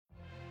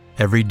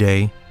Every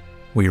day,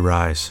 we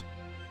rise,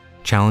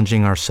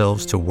 challenging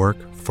ourselves to work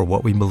for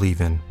what we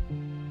believe in.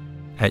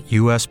 At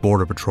U.S.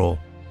 Border Patrol,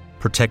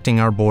 protecting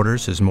our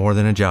borders is more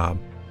than a job.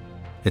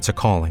 It's a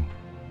calling.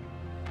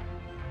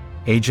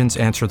 Agents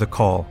answer the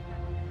call,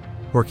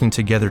 working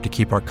together to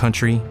keep our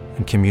country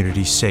and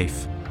communities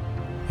safe.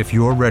 If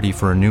you are ready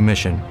for a new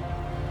mission,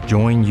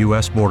 join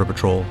U.S. Border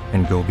Patrol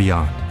and go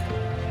beyond.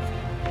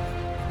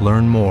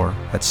 Learn more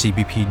at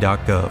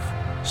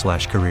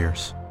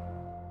cbp.gov/careers.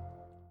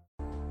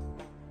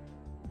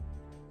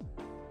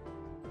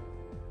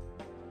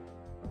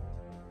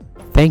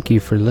 Thank you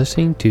for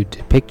listening to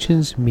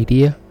Depictions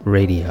Media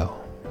Radio.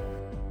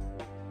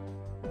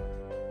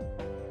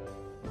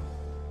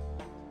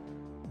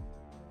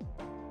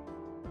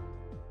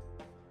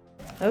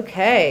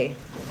 Okay.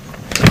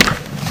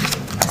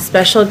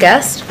 Special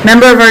guest,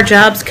 member of our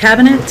Jobs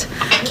Cabinet.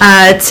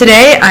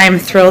 Today, I'm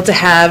thrilled to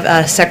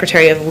have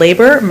Secretary of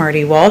Labor,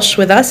 Marty Walsh,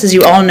 with us. As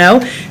you all know,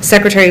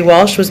 Secretary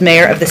Walsh was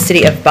mayor of the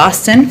city of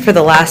Boston for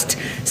the last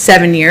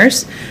 7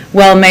 years.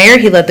 While mayor,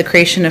 he led the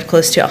creation of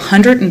close to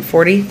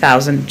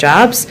 140,000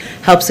 jobs,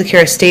 helped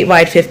secure a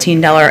statewide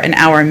 $15 an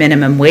hour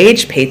minimum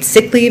wage, paid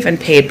sick leave, and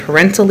paid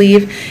parental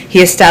leave.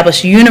 He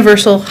established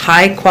universal,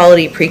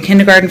 high-quality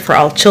pre-kindergarten for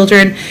all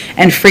children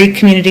and free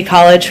community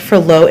college for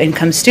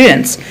low-income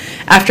students.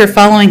 After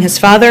following his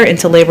father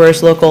into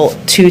Labor's Local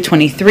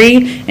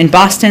 223 in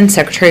Boston,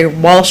 Secretary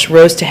Walsh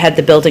rose to head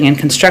the Building and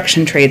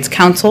Construction Trades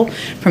Council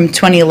from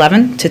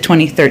 2011 to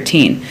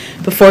 2013.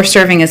 Before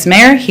serving as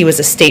mayor, he was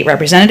a state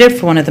representative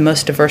for one of the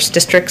most diverse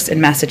districts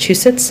in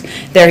Massachusetts.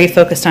 There he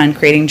focused on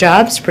creating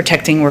jobs,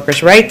 protecting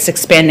workers' rights,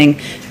 expanding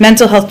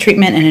mental health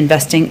treatment, and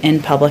investing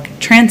in public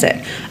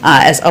transit.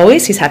 As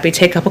always, he's happy to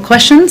take a couple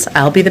questions.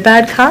 I'll be the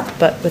bad cop,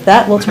 but with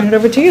that, we'll turn it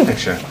over to you.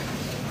 Thanks, Jen.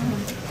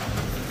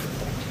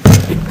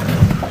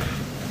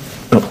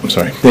 I'm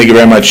sorry. Thank you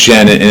very much,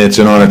 Jen, and it's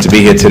an honor to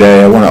be here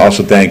today. I want to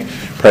also thank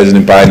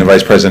President Biden and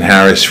Vice President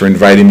Harris for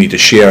inviting me to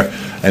share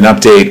an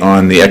update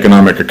on the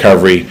economic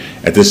recovery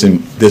at this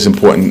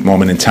important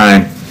moment in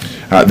time.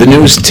 The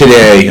news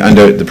today,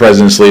 under the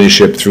President's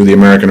leadership through the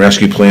American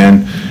Rescue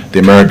Plan,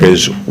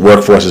 America's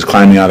workforce is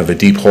climbing out of a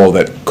deep hole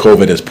that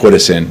COVID has put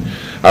us in.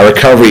 Our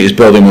recovery is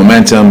building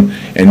momentum,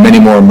 and many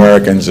more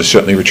Americans are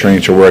certainly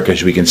returning to work,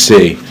 as we can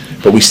see.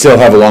 But we still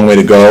have a long way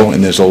to go,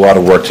 and there's a lot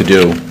of work to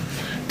do.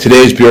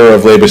 Today's Bureau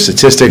of Labor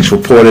Statistics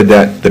reported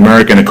that the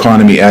American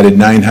economy added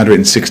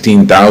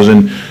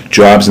 916,000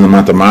 jobs in the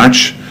month of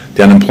March.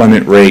 The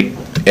unemployment rate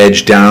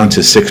edged down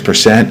to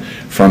 6%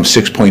 from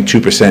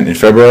 6.2% in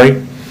February.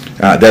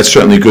 That's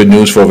certainly good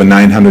news for over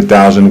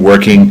 900,000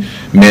 working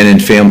men and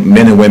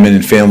women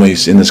and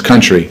families in this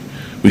country.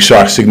 We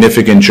saw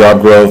significant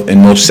job growth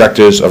in most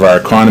sectors of our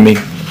economy,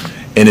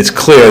 and it's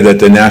clear that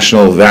the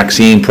national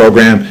vaccine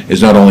program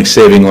is not only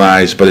saving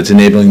lives, but it's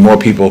enabling more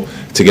people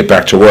to get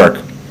back to work.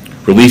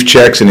 Relief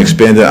checks and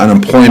expanded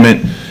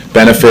unemployment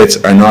benefits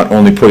are not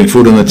only putting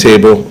food on the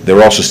table,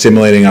 they're also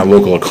stimulating our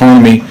local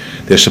economy.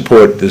 The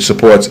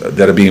supports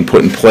that are being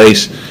put in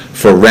place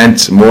for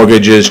rent,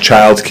 mortgages,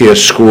 child care,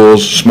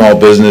 schools, small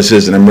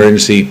businesses, and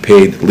emergency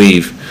paid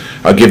leave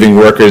are giving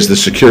workers the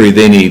security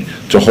they need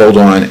to hold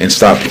on and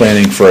start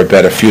planning for a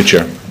better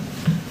future.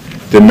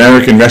 The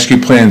American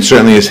Rescue Plan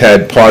certainly has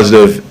had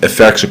positive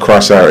effects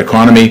across our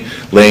economy,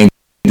 laying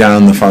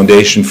down the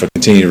foundation for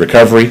continued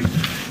recovery.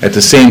 At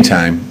the same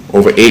time,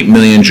 over 8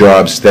 million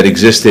jobs that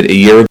existed a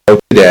year ago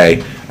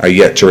today are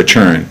yet to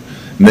return.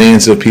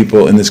 Millions of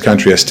people in this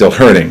country are still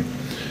hurting,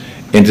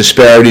 and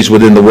disparities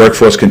within the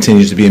workforce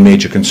continues to be a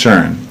major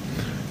concern.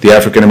 The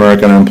African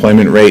American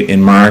unemployment rate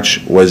in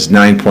March was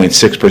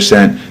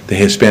 9.6%. The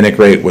Hispanic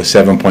rate was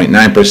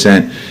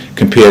 7.9%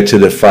 compared to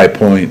the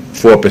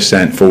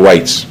 5.4% for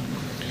whites.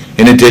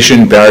 In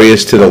addition,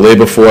 barriers to the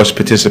labor force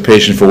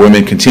participation for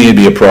women continue to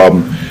be a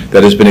problem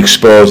that has been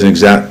exposed and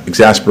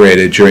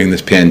exacerbated during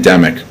this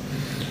pandemic.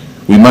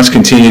 We must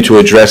continue to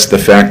address the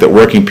fact that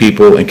working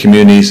people in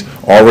communities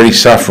already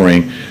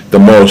suffering the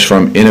most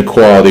from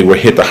inequality were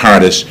hit the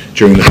hardest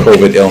during the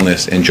COVID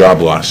illness and job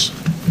loss.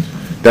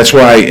 That's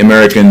why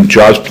American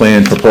Jobs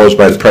Plan proposed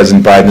by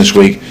President Biden this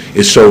week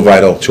is so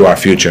vital to our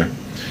future.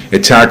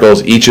 It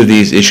tackles each of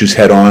these issues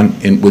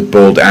head-on with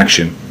bold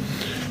action.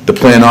 The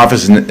plan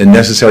offers a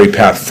necessary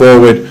path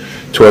forward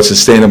towards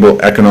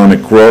sustainable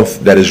economic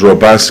growth that is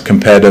robust,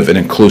 competitive, and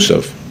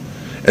inclusive.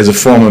 As a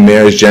former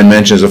mayor, as Jen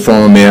mentioned, as a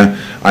former mayor,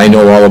 I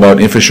know all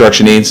about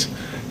infrastructure needs.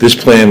 This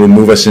plan would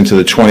move us into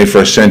the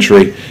 21st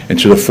century and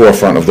to the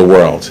forefront of the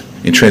world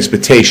in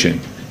transportation,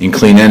 in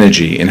clean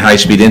energy, in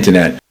high-speed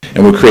internet,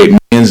 and would create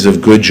millions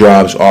of good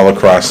jobs all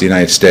across the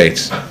United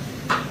States.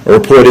 A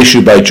report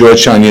issued by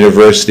Georgetown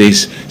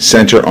University's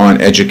Center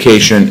on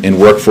Education and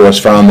Workforce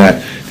found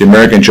that the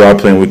American Job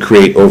Plan would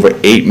create over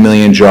 8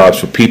 million jobs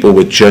for people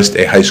with just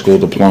a high school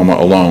diploma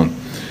alone.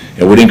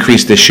 It would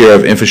increase the share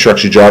of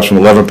infrastructure jobs from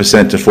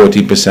 11% to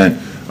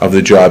 14% of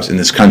the jobs in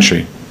this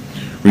country,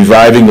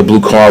 reviving the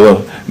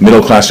blue-collar,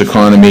 middle-class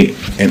economy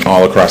and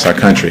all across our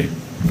country.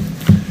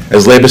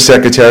 As Labor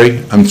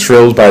Secretary, I'm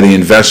thrilled by the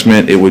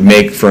investment it would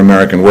make for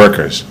American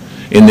workers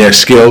in their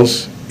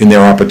skills, in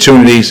their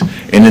opportunities,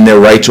 and in their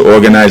right to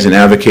organize and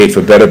advocate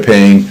for better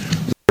paying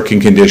working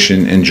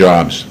condition and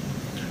jobs.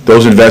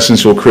 Those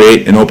investments will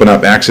create and open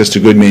up access to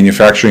good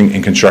manufacturing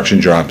and construction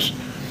jobs.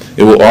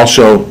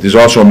 There's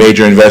also a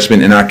major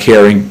investment in our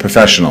caring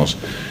professionals,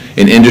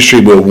 an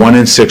industry where 1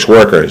 in 6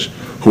 workers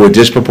who are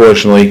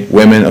disproportionately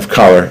women of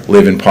color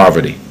live in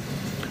poverty.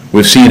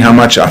 We've seen how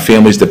much our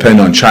families depend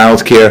on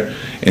child care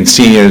and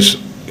seniors'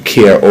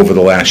 care over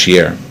the last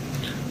year.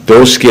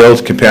 Those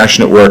skilled,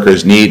 compassionate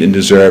workers need and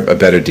deserve a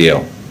better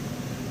deal.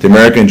 The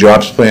American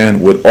Jobs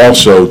Plan would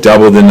also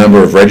double the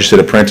number of registered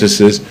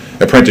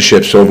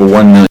apprenticeships to over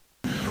 1 million,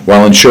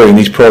 while ensuring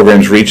these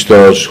programs reach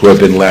those who have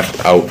been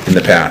left out in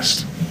the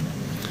past.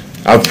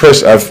 I've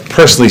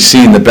personally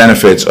seen the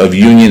benefits of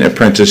union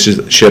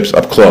apprenticeships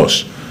up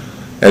close.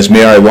 As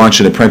mayor, I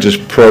launched an apprentice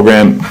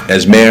program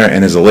as mayor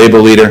and as a labor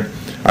leader.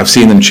 I've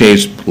seen them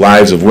change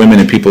lives of women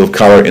and people of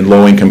color in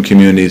low-income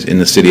communities in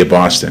the city of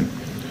Boston.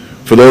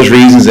 For those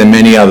reasons and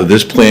many others,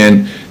 this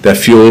plan that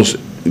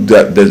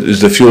is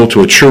the fuel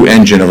to a true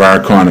engine of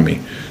our economy.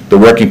 The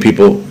working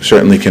people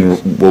certainly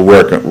will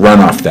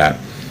run off that.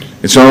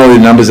 It's not only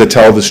the numbers that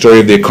tell the story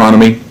of the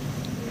economy.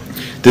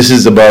 This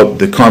is about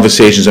the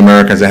conversations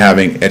Americans are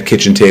having at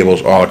kitchen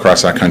tables all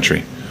across our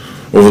country.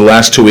 Over the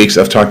last 2 weeks,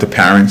 I've talked to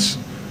parents,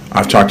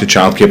 I've talked to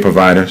child care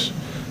providers,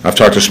 I've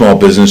talked to small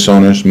business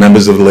owners,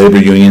 members of the labor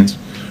unions,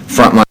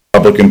 frontline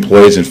public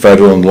employees and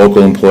federal and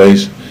local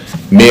employees,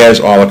 mayors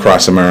all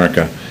across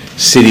America,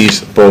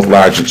 cities both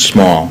large and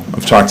small.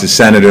 I've talked to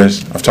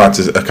senators, I've talked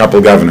to a couple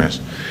of governors.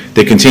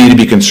 They continue to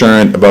be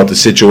concerned about the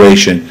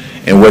situation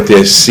and what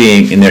they're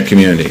seeing in their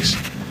communities.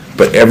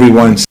 But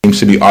everyone seems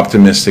to be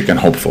optimistic and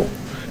hopeful.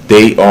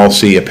 They all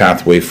see a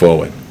pathway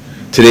forward.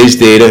 Today's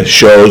data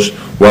shows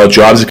while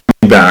jobs are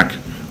coming back,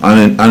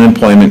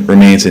 unemployment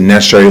remains a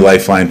necessary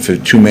lifeline for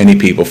too many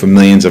people, for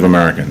millions of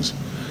Americans.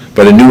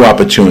 But a new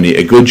opportunity,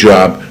 a good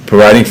job,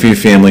 providing for your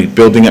family,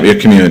 building up your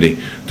community,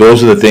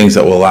 those are the things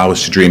that will allow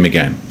us to dream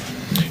again.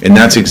 And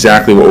that's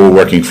exactly what we're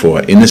working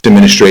for in this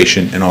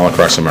administration and all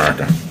across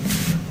America.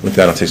 With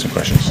that, I'll take some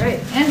questions. All right,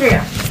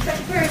 Andrea.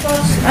 Secretary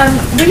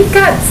Walsh, we've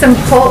got some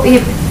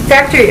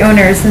factory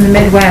owners in the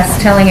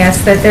Midwest telling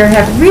us that they're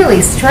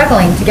really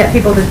struggling to get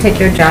people to take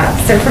their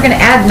jobs. So if we're going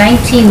to add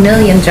 19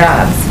 million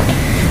jobs,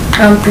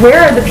 where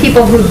are the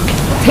people who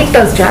take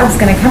those jobs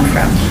going to come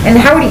from? And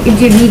how do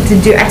you need to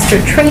do extra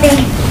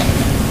training?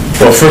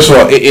 Well, first of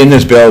all, in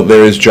this bill,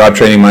 there is job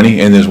training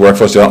money and there's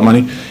workforce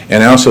development money.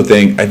 And I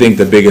think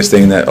the biggest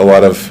thing that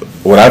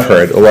what I've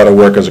heard, a lot of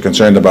workers are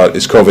concerned about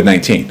is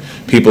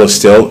COVID-19. People are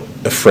still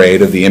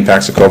afraid of the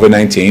impacts of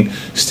COVID-19,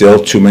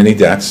 still too many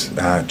deaths,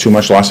 too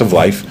much loss of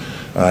life.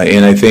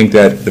 And I think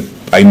that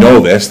I know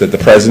that the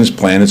president's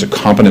plan is a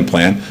competent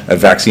plan, a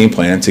vaccine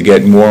plan to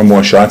get more and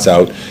more shots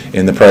out.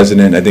 And the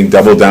president, I think,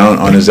 doubled down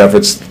on his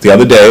efforts the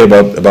other day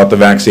about the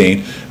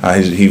vaccine.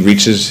 He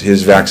reaches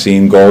his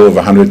vaccine goal of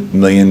 100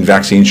 million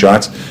vaccine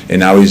shots,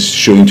 and now he's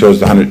shooting towards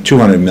the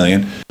 200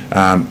 million.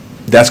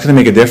 That's going to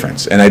make a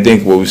difference. And I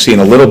think what we've seen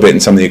a little bit in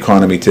some of the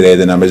economy today,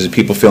 the numbers, is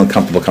people feeling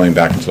comfortable coming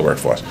back into the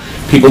workforce.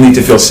 People need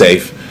to feel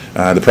safe.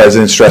 The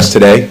president stressed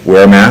today,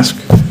 wear a mask,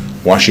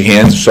 wash your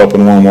hands, soap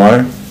and warm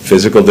water,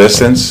 physical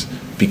distance,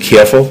 be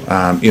careful,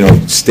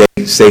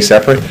 stay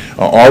separate.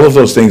 All of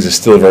those things are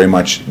still very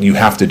much you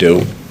have to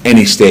do,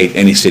 any state,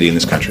 any city in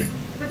this country.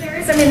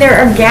 There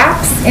are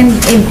gaps in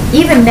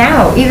even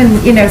now, even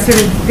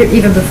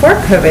before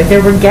COVID,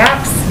 there were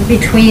gaps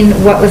between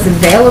what was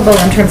available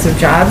in terms of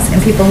jobs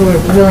and people who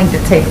were willing to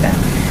take them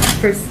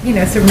for,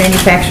 sort of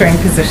manufacturing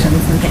positions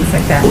and things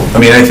like that.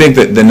 I think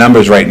that the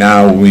numbers right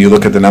now, when you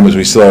look at the numbers,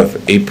 we still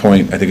have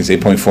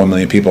 8.4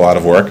 million people out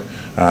of work.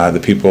 And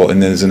then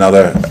there's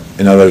another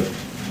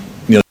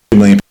 2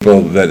 million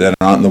people that are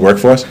not in the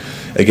workforce.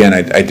 Again,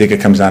 I think it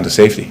comes down to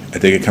safety. I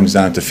think it comes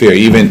down to fear.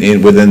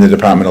 Even within the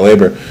Department of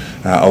Labor,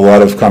 a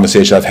lot of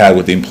conversations I've had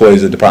with the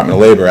employees of the Department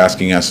of Labor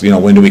asking us,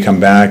 when do we come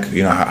back?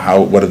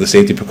 What are the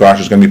safety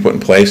precautions going to be put in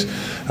place?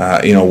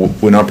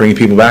 We're not bringing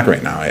people back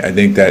right now. I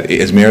think that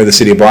as mayor of the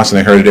city of Boston,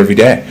 I heard it every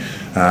day.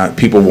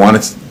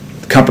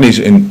 Companies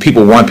and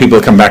people want people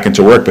to come back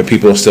into work, but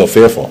people are still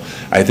fearful.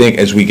 I think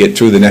as we get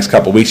through the next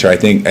couple of weeks here, I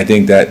think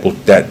that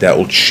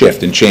will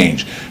shift and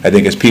change. I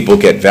think as people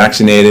get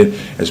vaccinated,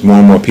 as more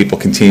and more people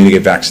continue to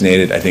get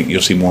vaccinated, I think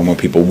you'll see more and more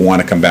people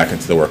want to come back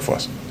into the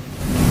workforce.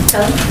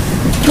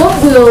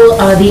 What will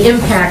the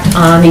impact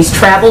on these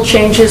travel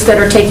changes that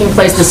are taking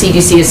place? The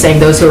CDC is saying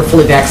those who are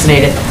fully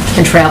vaccinated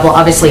can travel.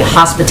 Obviously,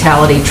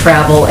 hospitality,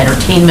 travel,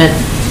 entertainment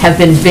have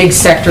been big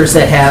sectors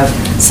that have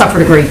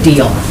suffered a great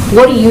deal.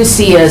 What do you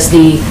see as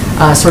the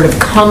sort of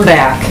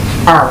comeback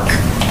arc,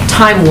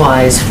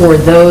 time-wise, for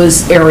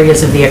those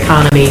areas of the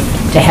economy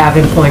to have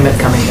employment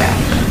coming back?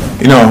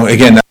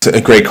 Again, that's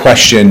a great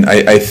question.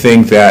 I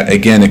think that,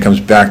 again, it comes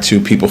back to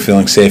people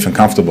feeling safe and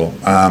comfortable.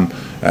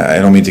 I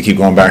don't mean to keep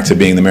going back to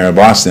being the mayor of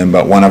Boston,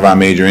 but one of our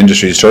major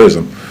industries is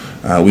tourism.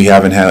 We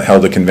haven't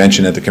held a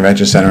convention at the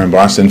convention center in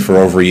Boston for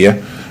over a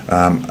year.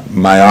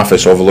 My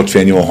office overlooked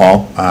Faneuil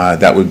Hall.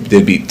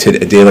 There'd be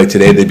a day like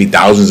today, there'd be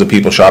thousands of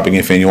people shopping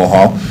in Faneuil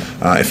Hall.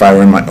 If I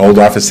were in my old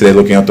office today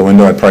looking out the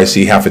window, I'd probably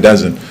see half a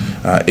dozen.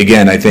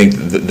 Again, I think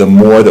the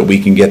more that we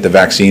can get the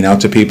vaccine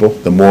out to people,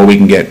 the more we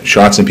can get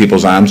shots in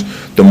people's arms,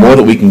 the more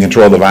that we can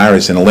control the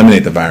virus and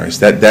eliminate the virus.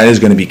 That is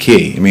going to be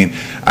key. I mean,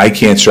 I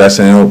can't stress,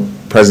 and I know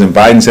President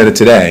Biden said it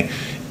today,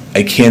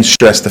 I can't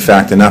stress the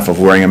fact enough of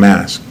wearing a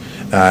mask.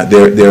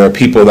 There are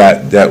people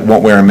that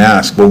won't wear a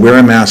mask. Well, wear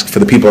a mask for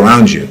the people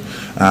around you,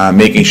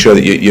 making sure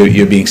that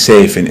you're being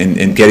safe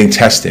and getting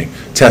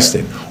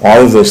tested.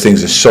 All of those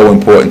things are so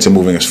important to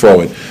moving us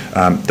forward.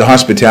 The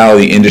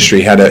hospitality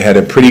industry had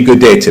a pretty good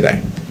day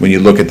today. When you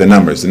look at the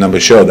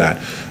numbers show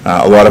that.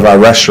 A lot of our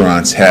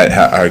restaurants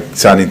are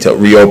starting to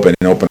reopen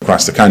and open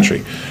across the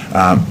country,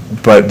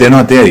 but they're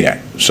not there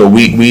yet. So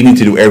we need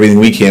to do everything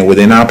we can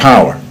within our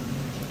power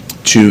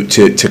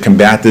to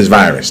combat this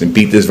virus and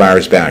beat this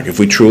virus back if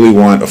we truly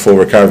want a full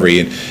recovery.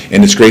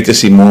 And it's great to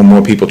see more and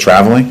more people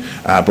traveling,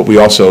 but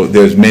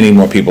there's many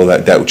more people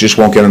that just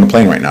won't get on the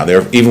plane right now.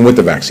 They're even with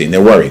the vaccine,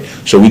 they're worried.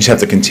 So we just have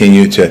to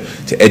continue to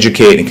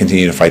educate and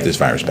continue to fight this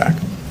virus back.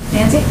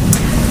 Nancy?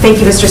 Thank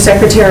you, Mr.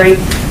 Secretary.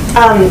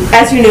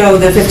 As you know,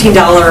 the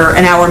 $15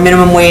 an hour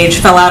minimum wage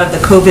fell out of the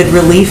COVID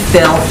relief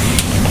bill.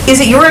 Is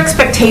it your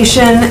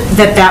expectation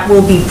that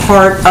will be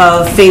part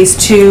of phase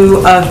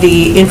 2 of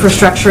the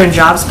infrastructure and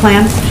jobs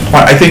plan?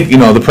 Well, I think,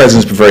 the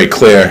President's been very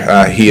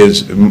clear. He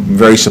is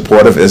very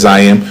supportive, as I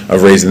am,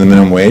 of raising the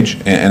minimum wage.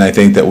 And I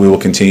think that we will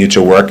continue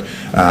to work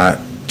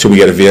till we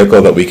get a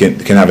vehicle that we can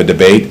have a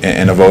debate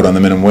and a vote on the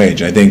minimum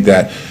wage. I think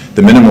that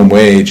the minimum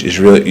wage is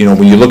really,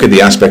 when you look at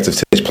the aspects of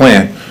today's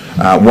plan,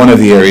 one of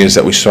the areas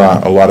that we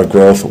saw a lot of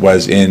growth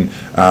was in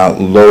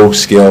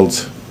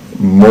low-skilled,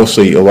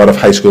 mostly a lot of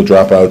high school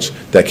dropouts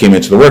that came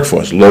into the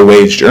workforce,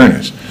 low-waged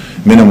earners.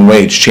 Minimum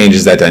wage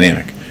changes that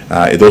dynamic.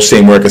 Those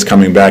same workers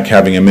coming back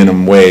having a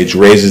minimum wage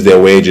raises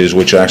their wages,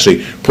 which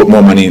actually put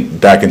more money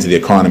back into the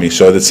economy.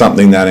 So that's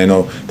something that I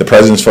know the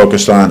President's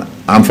focused on,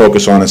 I'm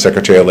focused on as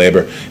Secretary of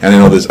Labor, and I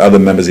know there's other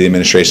members of the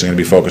administration going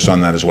to be focused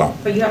on that as well.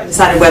 But you haven't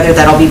decided whether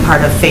that'll be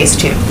part of phase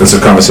 2. That's a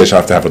conversation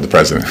I'll have to have with the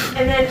President.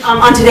 And then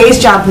on today's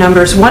job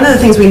numbers, one of the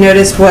things we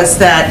noticed was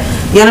that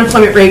the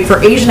unemployment rate for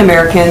Asian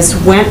Americans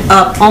went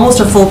up almost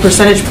a full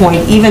percentage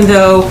point, even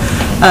though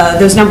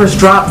those numbers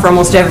dropped for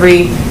almost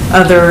every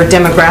other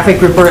demographic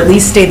group, or at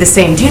least stayed the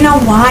same. Do you know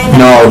why?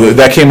 No,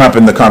 that came up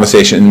in the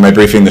conversation in my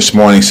briefing this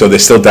morning, so they're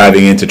still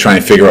diving in to try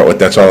and figure out what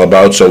that's all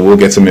about, so we'll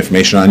get some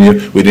information on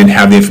you. We didn't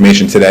have the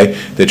information today.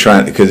 They're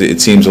trying, because it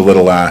seems a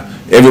little,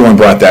 everyone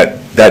brought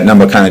that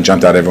number kind of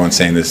jumped out, everyone's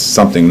saying there's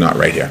something not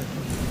right here.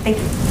 Thank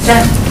you.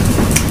 Jen?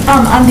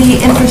 On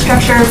the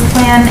infrastructure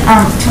plan,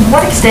 to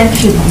what extent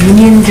should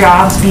union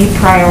jobs be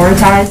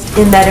prioritized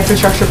in that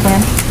infrastructure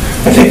plan?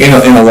 I think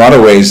in a lot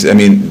of ways, I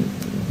mean,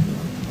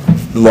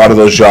 a lot of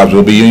those jobs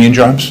will be union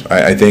jobs.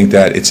 I think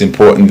that it's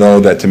important, though,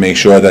 that to make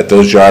sure that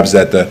those jobs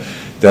that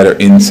are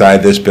inside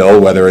this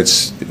bill, whether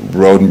it's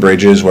road and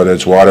bridges, whether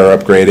it's water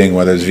upgrading,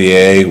 whether it's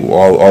VA,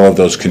 all of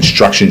those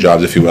construction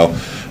jobs, if you will,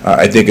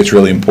 I think it's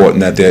really important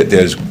that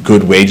there's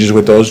good wages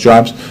with those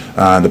jobs.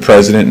 The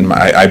President, and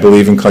I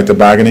believe in collective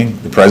bargaining.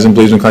 The President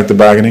believes in collective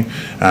bargaining.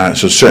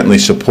 So certainly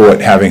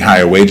support having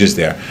higher wages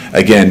there.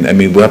 Again, I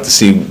mean, we'll have to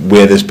see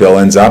where this bill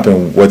ends up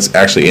and what's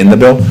actually in the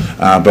bill,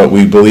 but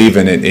we believe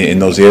in it in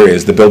those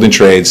areas. The building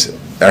trades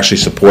actually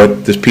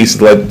support this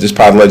this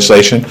part of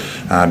legislation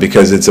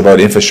because it's about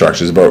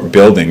infrastructure. It's about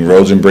building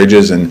roads and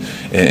bridges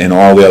and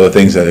all the other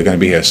things that are going to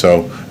be here.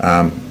 So,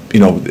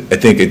 I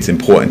think it's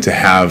important to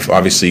have,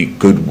 obviously,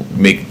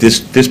 make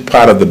this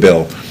part of the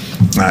bill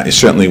is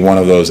certainly one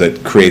of those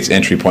that creates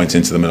entry points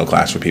into the middle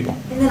class for people.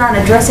 And then on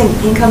addressing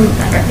income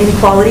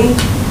inequality,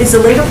 is the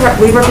Labor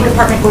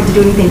Department going to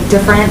do anything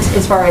different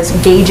as far as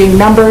gauging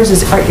numbers?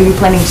 Are you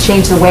planning to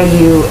change the way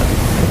you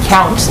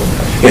count?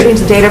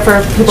 Change the data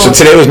for people? So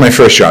today was my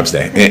first jobs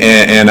day,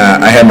 and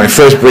I had my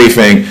first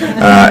briefing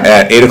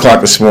at 8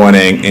 o'clock this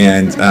morning,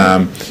 and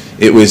I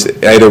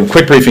had a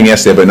quick briefing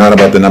yesterday, but not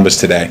about the numbers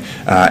today.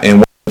 And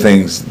one of the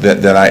things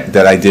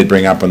that I did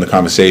bring up in the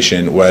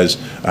conversation was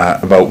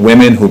about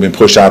women who've been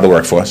pushed out of the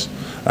workforce.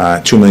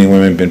 2 million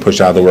women have been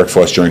pushed out of the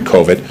workforce during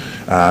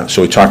COVID.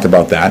 So we talked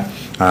about that.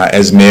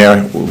 As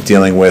mayor,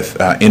 dealing with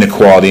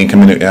inequality,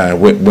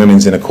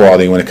 women's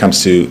inequality when it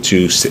comes to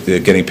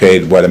getting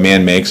paid what a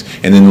man makes,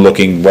 and then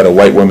looking what a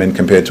white woman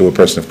compared to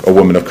a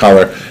woman of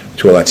color,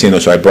 to a Latino.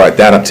 So I brought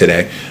that up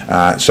today.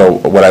 So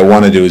what I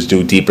want to do is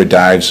do deeper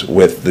dives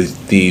with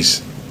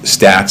these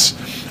stats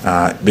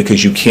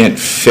because you can't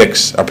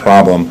fix a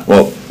problem.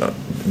 Well,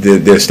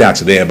 the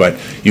stats are there, but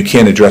you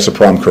can't address a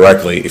problem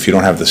correctly if you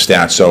don't have the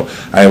stats. So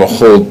I have a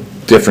whole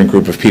different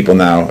group of people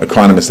now,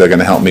 economists, that are going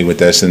to help me with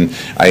this, and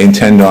I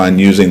intend on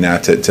using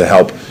that to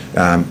help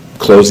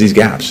close these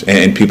gaps,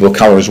 and people of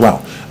color as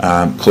well.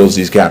 Close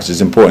these gaps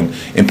is important.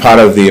 And part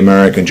of the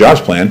American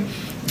Jobs Plan,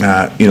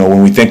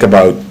 when we think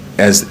about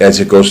as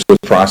it goes through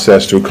the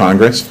process through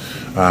Congress,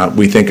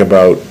 we think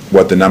about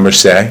what the numbers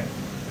say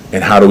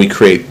and how do we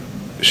create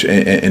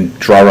and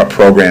draw up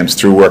programs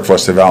through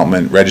workforce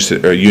development,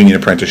 registered or union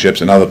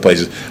apprenticeships and other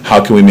places.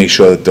 How can we make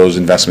sure that those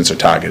investments are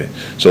targeted?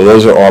 So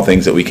those are all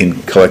things that we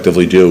can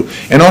collectively do.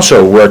 And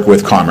also work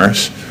with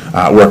commerce,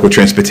 work with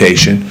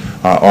transportation,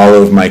 all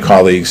of my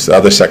colleagues,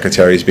 other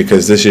secretaries,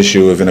 because this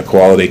issue of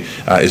inequality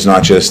is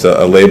not just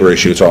a labor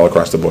issue, it's all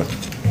across the board.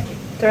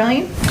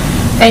 Darlene?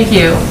 Thank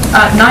you.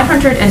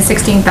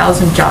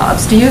 916,000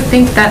 jobs. Do you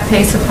think that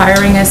pace of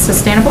hiring is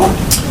sustainable?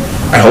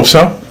 I hope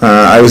so.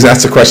 I was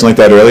asked a question like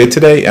that earlier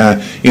today.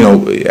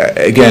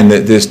 Again,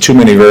 there's too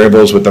many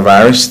variables with the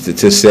virus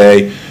to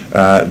say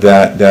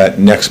that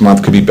next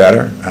month could be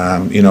better.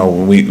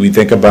 When we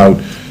think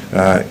about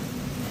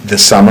the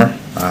summer,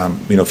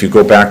 if you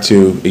go back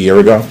to a year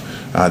ago,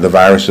 the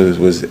virus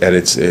was at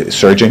its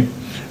surging.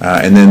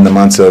 And then the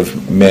months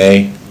of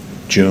May,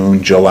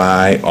 June,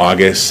 July,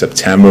 August,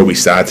 September, we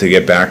started to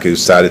get back. It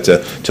started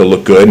to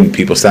look good, and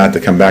people started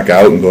to come back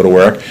out and go to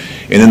work.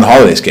 And then the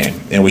holidays came,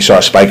 and we saw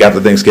a spike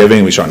after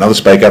Thanksgiving. We saw another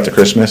spike after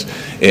Christmas.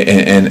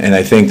 And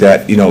I think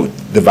that,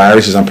 the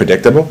virus is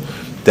unpredictable.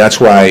 That's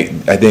why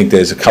I think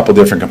there's a couple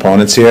different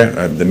components here.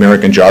 The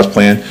American Jobs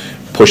Plan,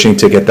 pushing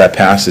to get that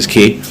passed is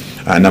key.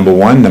 Number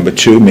one. Number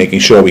two, making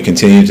sure we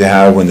continue to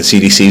have, when the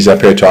CDC's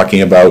up here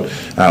talking about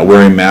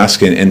wearing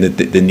masks and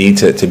the need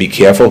to be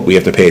careful, we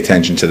have to pay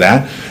attention to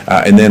that.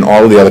 And then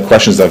all of the other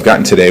questions I've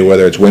gotten today,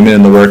 whether it's women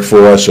in the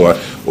workforce or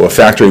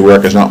factory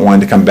workers not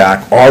wanting to come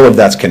back, all of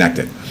that's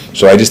connected.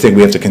 So I just think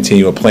we have to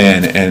continue a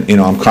plan. And,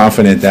 I'm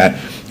confident that,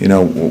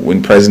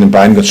 when President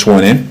Biden got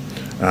sworn in,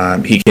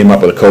 he came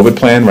up with a COVID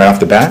plan right off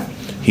the bat.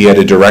 He had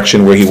a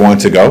direction where he wanted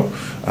to go.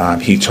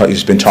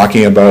 He's been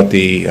talking about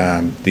the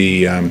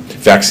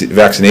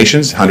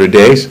vaccinations, 100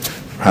 days,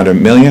 100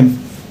 million,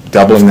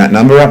 doubling that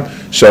number up.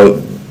 So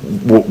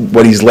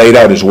what he's laid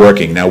out is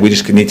working. Now we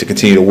just need to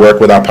continue to work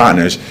with our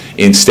partners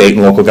in state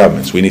and local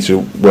governments. We need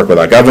to work with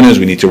our governors.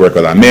 We need to work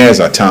with our mayors,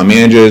 our town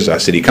managers, our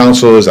city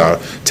councilors, our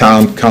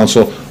town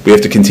council. We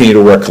have to continue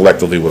to work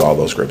collectively with all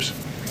those groups.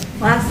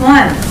 Last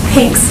one.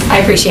 Thanks, I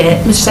appreciate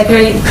it. Mr.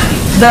 Secretary,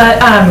 the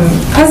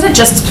President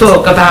just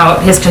spoke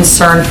about his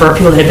concern for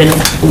people that have been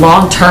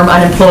long-term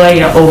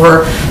unemployed,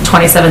 over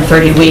 27,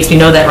 30 weeks. We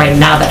know that right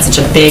now that's such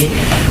a big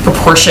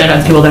proportion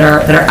of people that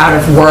are out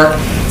of work.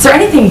 Is there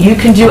anything you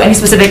can do, any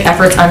specific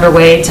efforts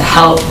underway to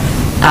help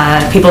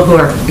people who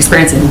are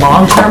experiencing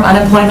long-term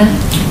unemployment?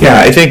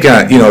 Yeah, I think,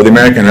 the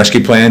American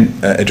Rescue Plan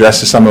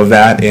addresses some of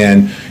that,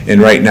 and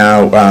right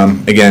now,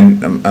 again,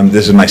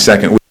 this is my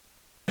second week.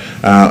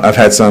 I've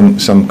had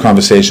some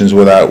conversations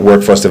with our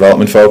workforce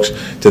development folks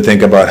to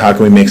think about how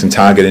can we make some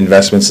targeted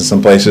investments in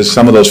some places.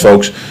 Some of those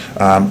folks,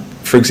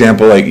 for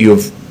example, like you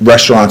have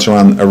restaurants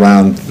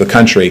around the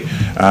country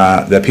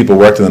that people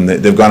work in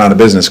them, they've gone out of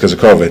business because of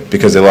COVID,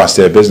 because they lost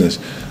their business.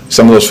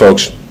 Some of those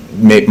folks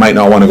might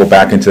not want to go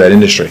back into that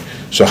industry.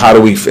 So how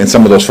do we, and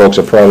some of those folks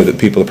are probably the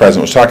people the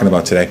President was talking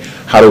about today,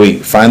 how do we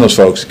find those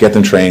folks, get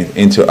them trained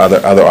into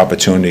other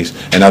opportunities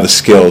and other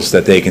skills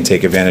that they can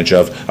take advantage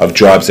of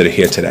jobs that are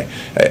here today?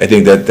 I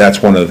think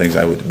that's one of the things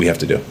we have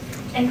to do.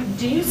 And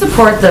do you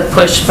support the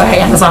push by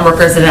Amazon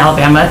workers in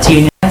Alabama to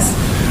unionize?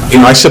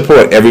 I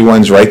support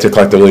everyone's right to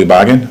collectively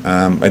bargain.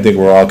 I think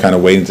we're all kind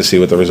of waiting to see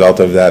what the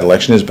result of that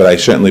election is, but I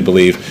certainly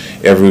believe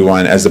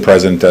everyone, as the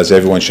President does,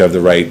 everyone should have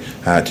the right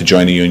to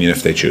join a union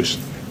if they choose.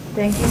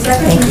 Thank you,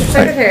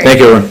 Secretary. Thank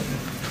you, everyone.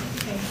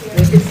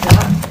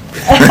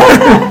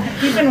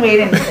 You've been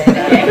waiting to say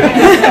that.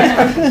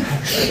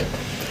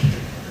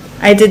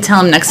 I did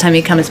tell him next time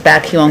he comes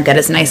back he won't get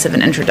as nice of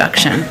an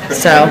introduction,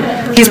 so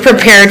he's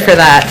prepared for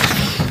that.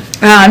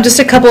 Just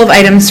a couple of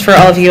items for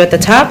all of you at the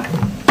top.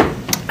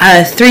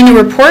 3 new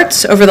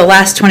reports over the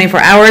last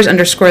 24 hours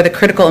underscore the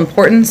critical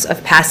importance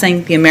of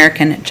passing the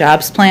American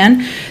Jobs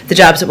Plan, the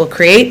jobs it will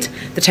create,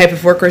 the type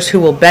of workers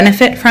who will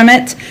benefit from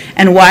it,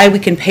 and why we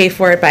can pay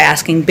for it by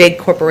asking big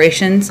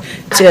corporations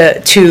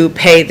to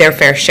pay their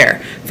fair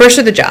share. First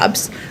are the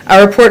jobs.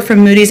 A report from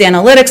Moody's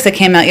Analytics that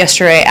came out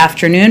yesterday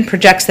afternoon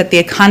projects that the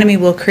economy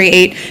will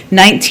create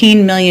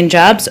 19 million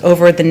jobs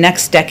over the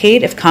next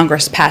decade if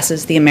Congress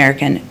passes the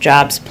American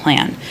Jobs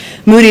Plan.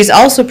 Moody's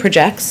also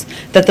projects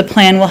that the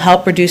plan will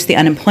help reduce the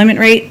unemployment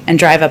rate and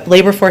drive up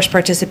labor force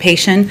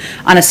participation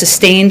on a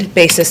sustained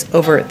basis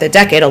over the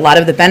decade. A lot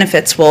of the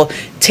benefits will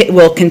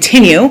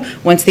continue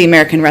once the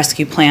American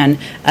Rescue Plan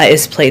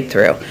is played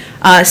through.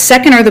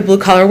 Second are the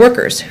blue-collar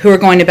workers who are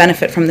going to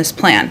benefit from this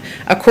plan.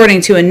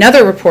 According to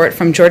another report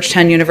from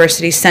Georgetown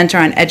University's Center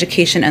on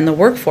Education and the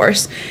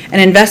Workforce, an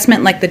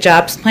investment like the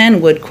Jobs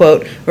Plan would,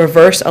 quote,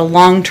 reverse a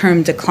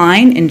long-term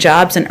decline in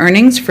jobs and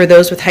earnings for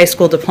those with high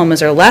school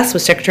diplomas or less,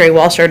 which Secretary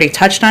Walsh already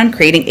touched on,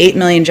 creating 8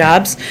 million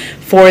jobs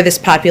for this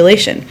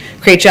population.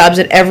 Create jobs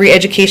at every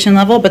education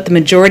level, but the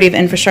majority of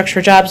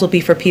infrastructure jobs will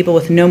be for people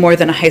with no more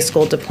than a high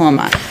school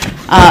diploma.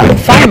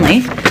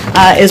 Finally,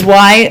 is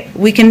why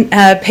we can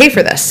pay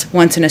for this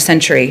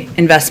once-in-a-century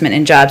investment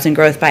in jobs and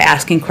growth by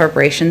asking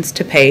corporations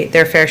to pay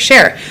their fair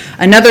share.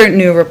 Another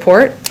new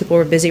report, people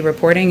were busy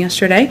reporting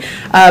yesterday,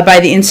 by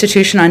the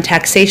Institution on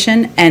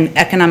Taxation and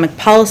Economic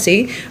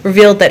Policy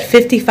revealed that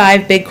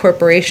 55 big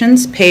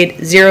corporations paid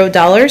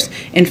 $0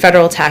 in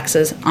federal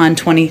taxes on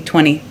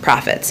 2020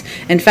 profits.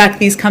 In fact,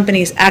 these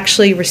companies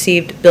actually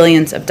received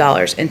billions of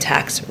dollars in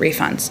tax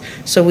refunds.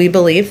 So we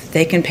believe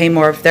they can pay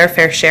more of their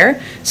fair share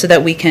so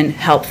that we can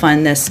help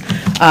fund this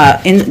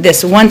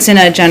this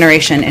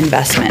once-in-a-generation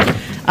investment.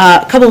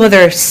 A couple of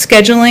other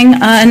scheduling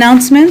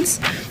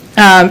announcements.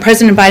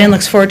 President Biden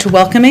looks forward to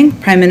welcoming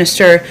Prime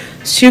Minister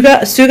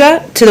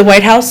Suga to the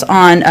White House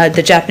on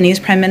the Japanese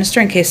Prime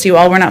Minister, in case you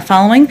all were not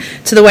following,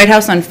 to the White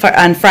House on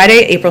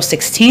Friday, April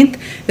 16th.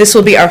 This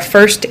will be our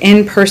first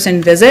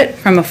in-person visit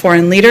from a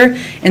foreign leader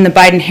in the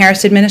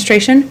Biden-Harris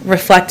administration,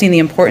 reflecting the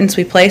importance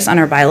we place on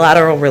our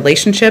bilateral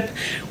relationship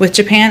with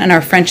Japan and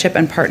our friendship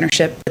and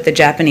partnership with the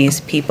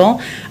Japanese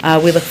people.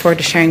 We look forward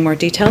to sharing more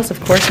details,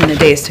 of course, in the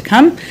days to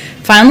come.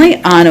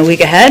 Finally, on a week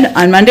ahead,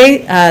 on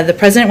Monday, the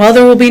President, well,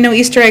 there will be no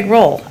Easter egg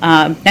roll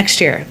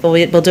next year.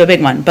 We'll do a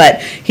big one,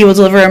 but he will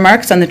deliver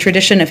remarks on the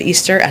tradition of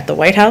Easter at the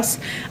White House.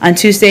 On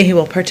Tuesday, he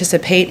will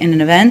participate in an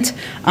event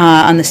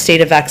on the state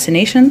of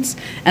vaccinations,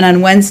 and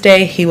on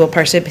Wednesday, the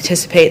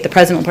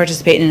President will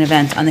participate in an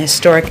event on the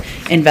historic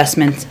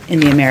investments in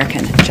the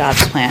American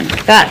Jobs Plan.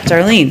 With that,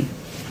 Darlene.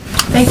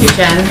 Thank you,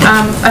 Jen.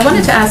 I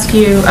wanted to ask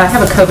you, I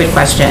have a COVID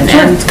question,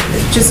 and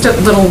just a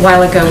little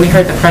while ago, we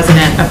heard the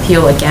President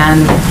appeal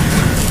again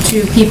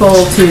to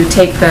people to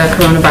take the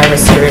coronavirus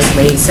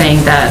seriously,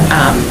 saying that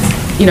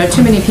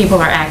too many people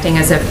are acting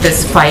as if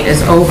this fight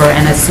is over,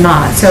 and it's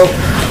not. So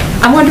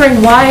I'm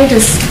wondering, why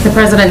does the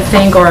President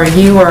think, or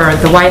you or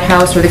the White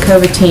House or the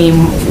COVID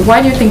team,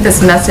 why do you think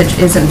this message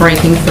isn't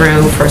breaking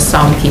through for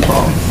some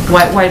people?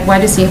 Why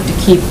does he have to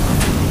keep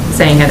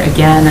saying it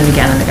again and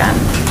again and again?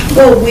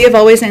 Well, we have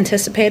always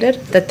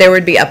anticipated that there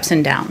would be ups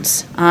and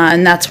downs,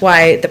 and that's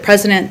why the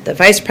President, the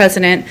Vice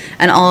President,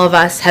 and all of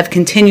us have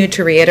continued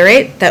to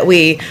reiterate that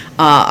we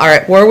are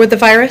at war with the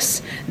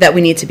virus, that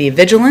we need to be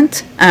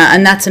vigilant,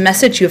 and that's a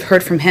message you've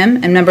heard from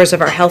him and members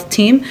of our health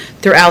team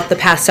throughout the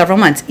past several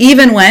months,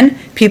 even when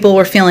people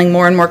were feeling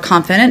more and more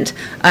confident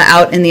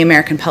out in the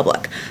American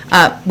public.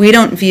 We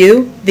don't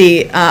view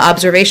the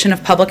observation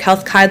of public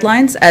health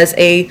guidelines as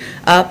a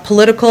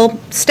political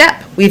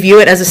step. We view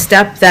it as a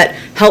step that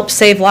helps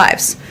save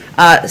lives.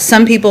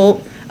 Some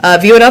people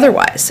view it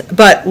otherwise,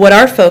 but what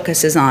our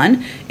focus is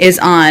on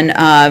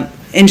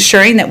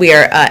ensuring that we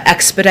are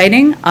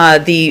expediting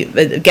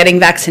getting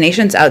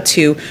vaccinations out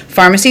to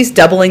pharmacies,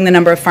 doubling the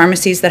number of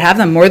pharmacies that have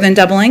them, more than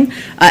doubling,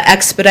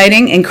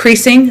 expediting,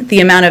 increasing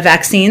the amount of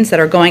vaccines that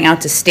are going out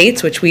to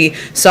states, which we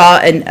saw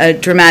a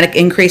dramatic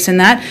increase in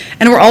that.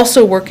 And we're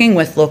also working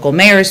with local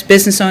mayors,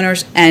 business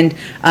owners, and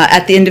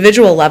at the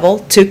individual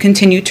level to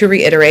continue to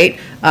reiterate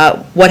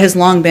what has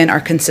long been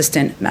our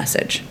consistent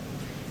message.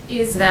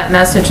 Is that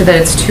message that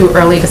it's too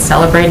early to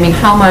celebrate? I mean,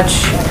 how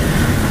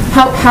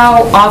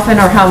often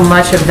or how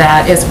much of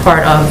that is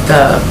part of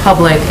the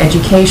public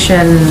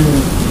education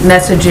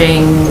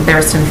messaging? There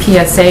are some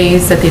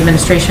PSAs that the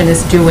administration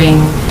is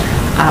doing.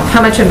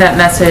 How much of that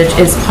message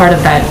is part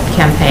of that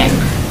campaign?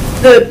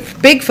 The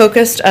big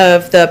focus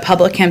of the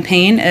public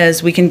campaign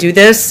is we can do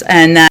this,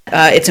 and that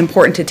it's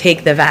important to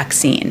take the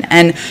vaccine.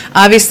 And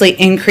obviously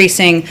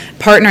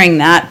partnering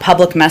that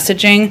public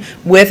messaging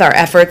with our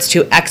efforts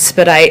to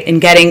expedite in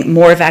getting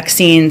more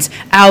vaccines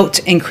out,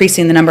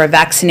 increasing the number of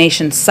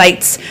vaccination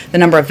sites, the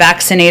number of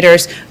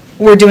vaccinators.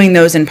 We're doing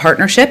those in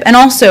partnership, and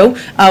also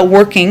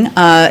working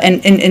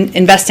and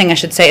investing, I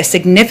should say, a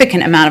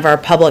significant amount of our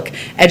public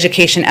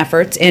education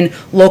efforts in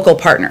local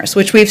partners,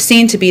 which we've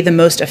seen to be the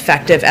most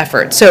effective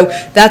effort. So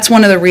that's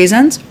one of the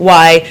reasons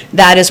why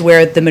that is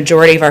where the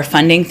majority of our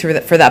funding for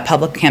that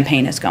public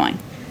campaign is going.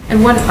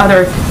 And one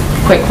other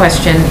quick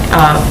question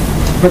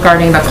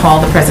regarding the call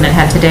the President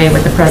had today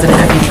with the President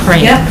of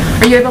Ukraine. Yeah.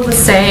 Are you able to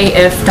say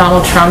if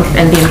Donald Trump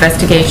and the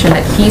investigation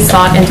that he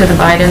sought into the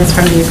Bidens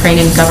from the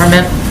Ukrainian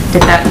government,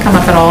 did that come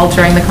up at all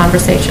during the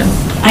conversation?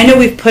 I know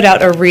we've put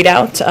out a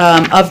readout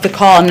of the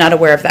call. I'm not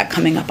aware of that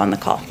coming up on the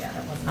call. Yeah,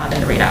 that was not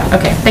in the readout.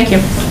 Okay, thank you.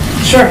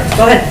 Sure,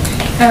 go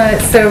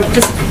ahead. So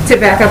just to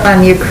back up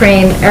on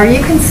Ukraine, are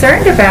you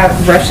concerned about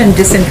Russian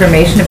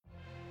disinformation?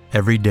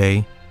 Every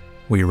day,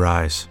 we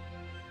rise,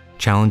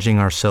 challenging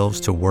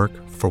ourselves to work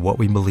for what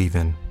we believe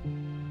in.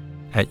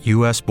 At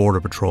U.S. Border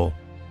Patrol,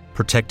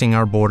 protecting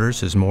our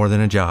borders is more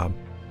than a job.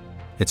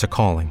 It's a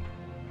calling.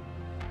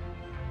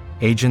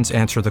 Agents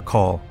answer the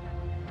call,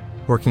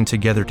 working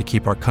together to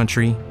keep our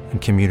country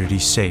and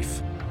communities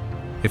safe.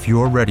 If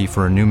you're ready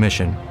for a new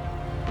mission,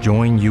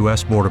 join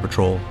U.S. Border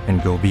Patrol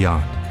and go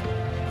beyond.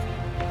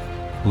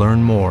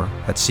 Learn more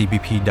at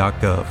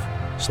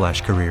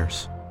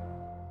cbp.gov/careers.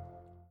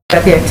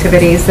 About the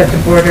activities at the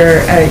border,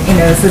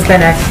 this has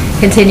been a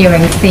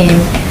continuing theme,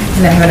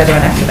 and then I have another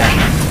one after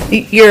that.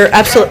 You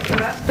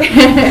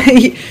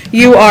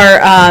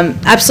are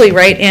absolutely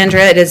right,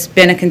 Andrea. It has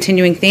been a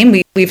continuing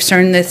theme. We've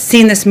seen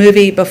this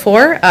movie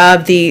before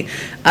of the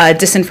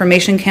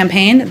disinformation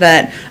campaign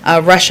that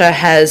Russia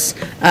has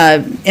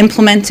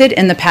implemented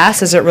in the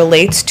past as it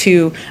relates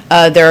to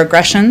their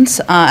aggressions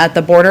at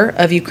the border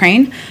of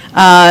Ukraine.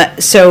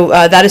 So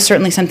that is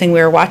certainly something we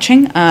are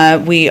watching.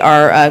 We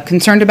are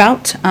concerned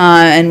about,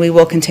 and we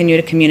will continue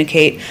to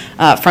communicate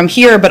from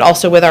here, but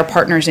also with our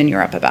partners in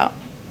Europe about.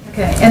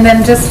 Okay, and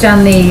then just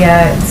on the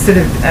sort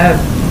of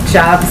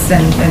jobs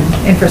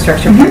and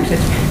infrastructure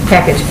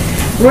package,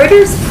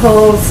 Reuters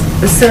polls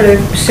sort of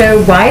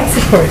show wide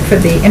support for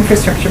the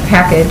infrastructure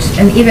package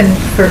and even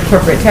for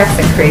corporate tax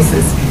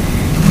increases.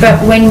 But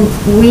when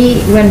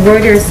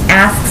Reuters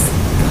asks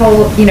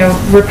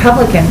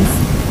Republicans,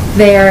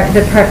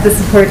 the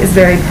support is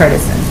very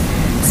partisan.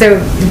 So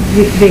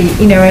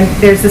and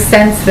there's a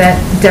sense that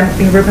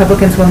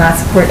Republicans will not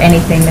support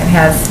anything that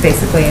has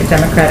basically a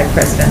Democratic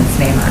president's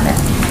name on it.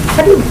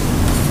 How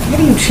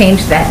do you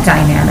change that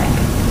dynamic?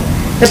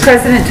 The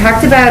president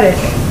talked about it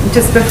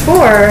just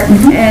before,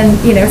 and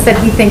said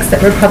he thinks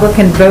that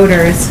Republican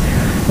voters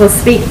will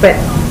speak, but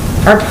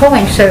our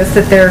polling shows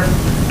that they're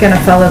going to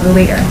follow the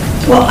leader.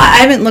 Well, I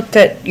haven't looked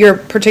at your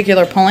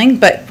particular polling,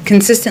 but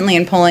consistently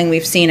in polling,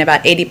 we've seen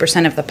about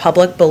 80% of the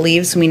public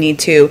believes we need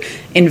to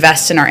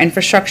invest in our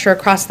infrastructure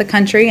across the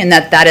country, and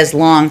that is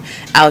long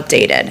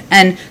outdated.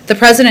 And the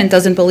president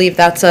doesn't believe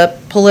that's a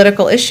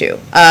political issue,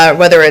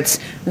 whether it's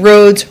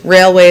roads,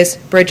 railways,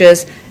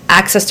 bridges,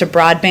 access to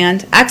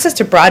broadband. Access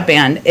to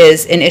broadband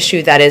is an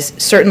issue that is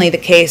certainly the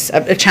case,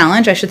 a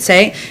challenge, I should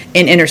say,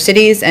 in inner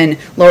cities and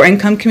lower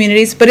income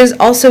communities, but is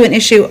also an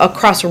issue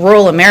across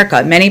rural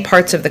America, many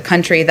parts of the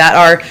country that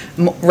are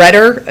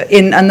redder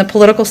in the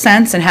political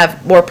sense and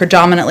have more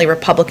predominantly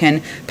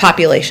Republican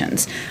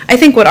populations. I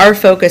think what our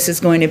focus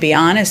is going to be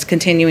on is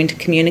continuing to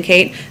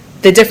communicate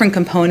the different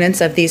components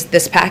of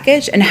this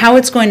package and how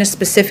it's going to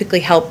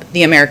specifically help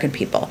the American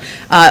people.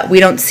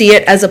 We don't see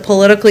it as a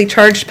politically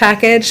charged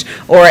package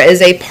or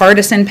as a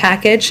partisan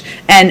package,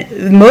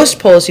 and most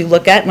polls you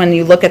look at, when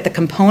you look at the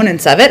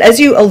components of it, as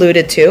you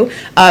alluded to,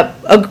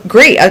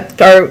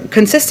 are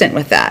consistent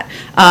with that.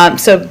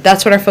 So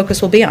that's what our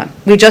focus will be on.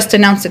 We just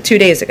announced it 2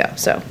 days ago,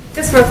 so.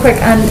 Just real quick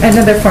on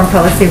another foreign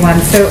policy one.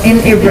 So in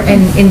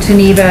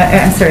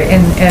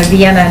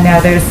Vienna now,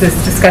 there's this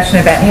discussion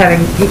about having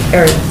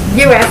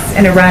U.S.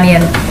 and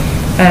Iranian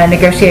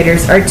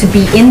negotiators are to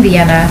be in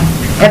Vienna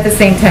at the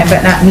same time,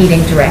 but not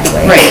meeting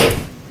directly. Right.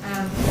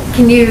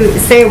 Can you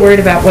say a word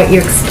about what you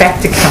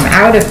expect to come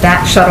out of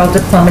that shuttle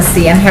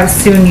diplomacy and how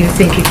soon you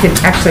think you could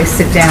actually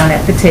sit down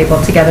at the table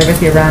together with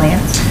the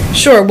Iranians?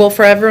 Sure. Well,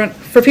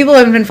 for people who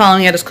haven't been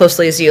following it as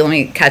closely as you, let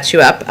me catch you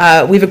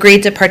up. We've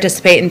agreed to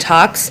participate in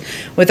talks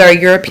with our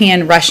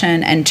European,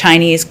 Russian, and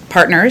Chinese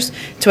partners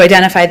to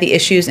identify the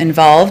issues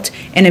involved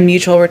in a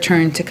mutual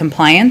return to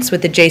compliance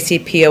with the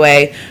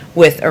JCPOA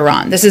with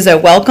Iran. This is a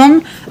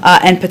welcome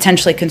and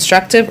potentially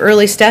constructive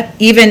early step,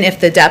 even if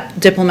the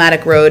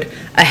diplomatic road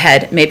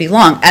ahead may be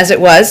long, as it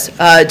was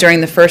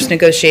during the first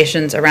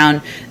negotiations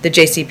around the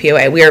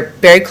JCPOA. We are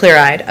very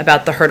clear-eyed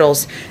about the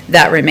hurdles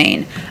that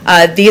remain.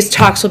 These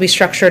talks will be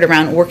structured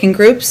around working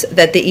groups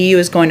that the EU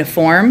is going to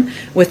form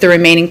with the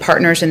remaining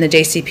partners in the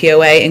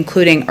JCPOA,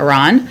 including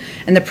Iran.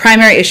 And the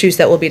primary issues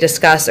that will be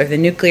discussed are the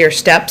nuclear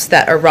steps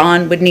that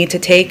Iran would need to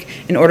take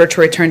in order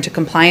to return to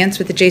compliance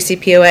with the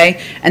JCPOA,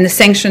 and the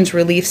sanctions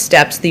relief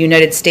steps the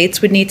United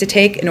States would need to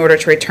take in order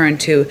to return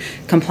to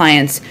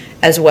compliance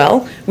as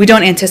well. We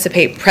don't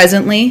anticipate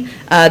presently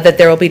that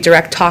there will be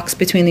direct talks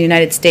between the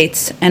United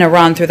States and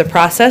Iran through the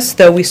process,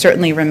 though we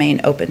certainly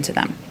remain open to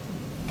them.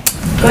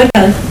 Go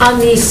ahead. On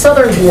the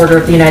southern border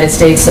of the United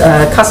States,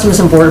 Customs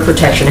and Border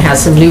Protection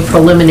has some new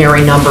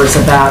preliminary numbers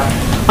about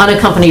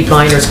unaccompanied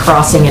minors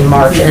crossing in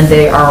March, and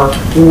they are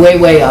way,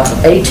 way up.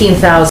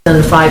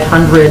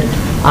 18,500,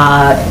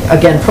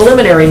 again,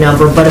 preliminary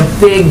number, but a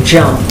big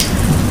jump,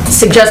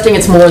 suggesting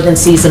it's more than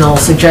seasonal,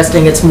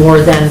 suggesting it's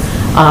more than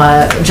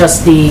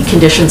just the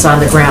conditions on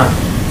the ground.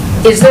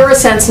 Is there a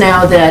sense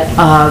now that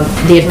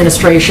the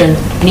administration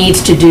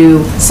needs to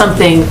do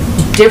something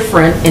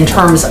different in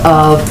terms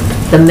of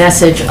the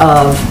message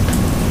of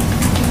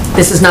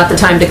this is not the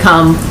time to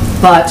come,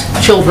 but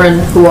children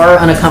who are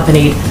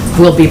unaccompanied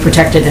will be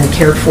protected and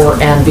cared for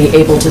and be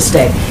able to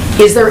stay?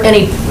 Is there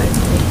any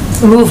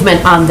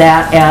movement on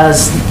that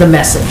as the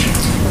message?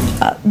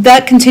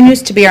 That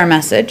continues to be our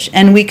message,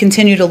 and we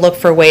continue to look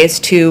for ways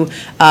to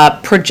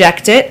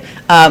project it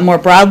more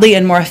broadly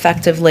and more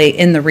effectively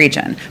in the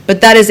region.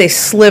 But that is a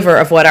sliver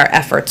of what our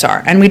efforts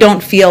are, and we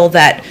don't feel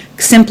that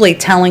simply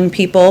telling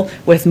people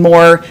with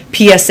more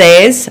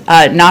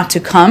PSAs not to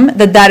come,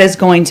 that is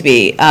going to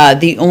be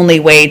the only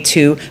way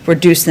to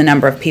reduce the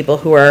number of people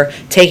who are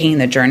taking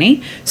the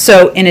journey.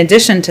 So in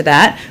addition to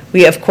that,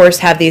 we of course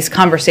have these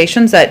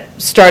conversations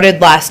that started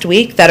last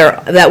week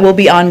that will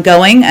be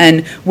ongoing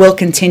and will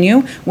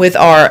continue with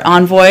our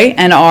envoy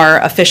and our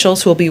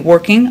officials who will be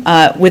working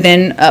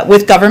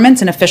with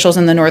governments and officials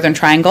in the Northern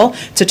Triangle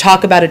to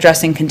talk about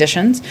addressing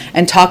conditions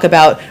and talk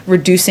about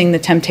reducing the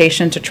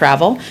temptation to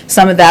travel.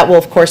 Some of that will,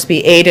 of course,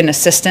 be aid and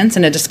assistance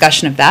and a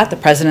discussion of that. The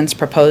president's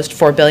proposed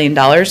 $4 billion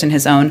in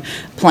his own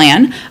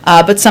plan,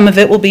 but some of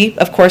it will be,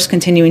 of course,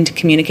 continuing to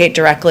communicate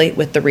directly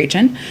with the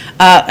region.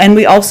 And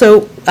we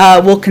also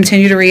will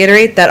continue to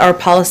reiterate that our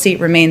policy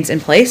remains in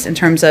place in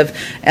terms of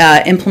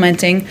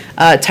implementing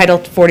Title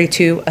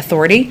 42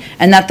 authority,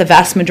 and that the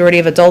vast majority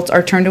of adults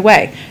are turned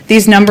away.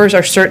 These numbers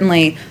are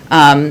certainly,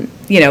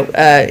 we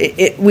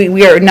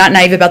are not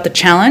naive about the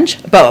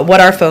challenge, but what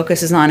our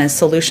focus is on is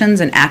solutions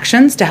and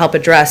actions to help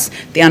address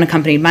the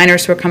unaccompanied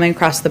minors who are coming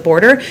across the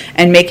border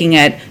and making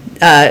it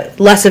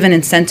less of an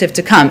incentive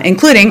to come,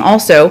 including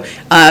also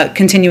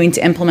continuing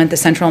to implement the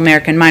Central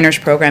American Minors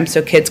Program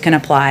so kids can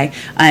apply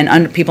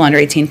and people under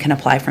 18 can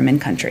apply from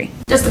in-country.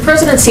 Does the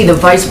president see the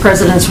vice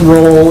president's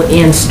role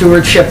in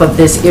stewardship of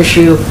this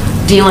issue,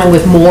 dealing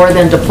with more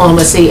than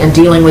diplomacy and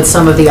dealing with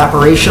some of the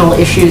operational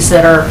issues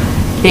that are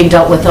being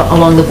dealt with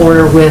along the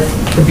border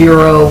with the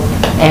Bureau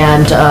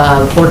and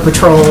Border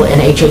Patrol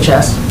and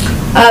HHS?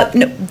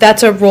 No,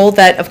 that's a role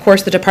that, of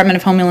course, the Department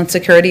of Homeland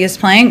Security is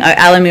playing.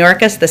 Alan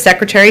Mayorkas, the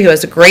secretary, who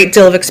has a great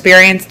deal of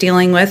experience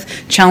dealing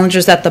with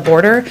challenges at the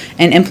border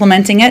and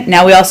implementing it.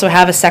 Now we also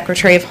have a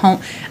Secretary of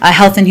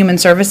Health and Human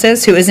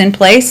Services who is in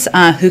place,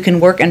 who can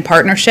work in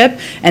partnership,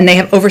 and they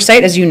have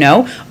oversight, as you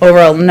know, over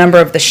a number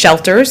of the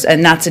shelters,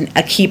 and that's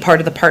a key part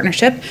of the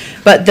partnership.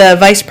 But the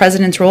vice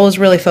president's role is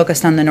really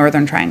focused on the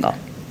Northern Triangle.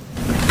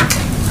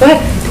 Go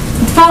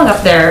ahead. Following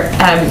up there,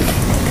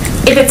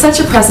 if it's such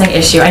a pressing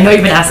issue, I know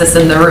you've been asked this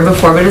in the room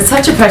before, but it's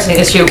such a pressing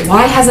issue,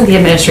 why hasn't the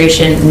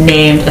administration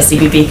named a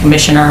CBP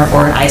commissioner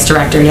or an ICE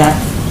director yet?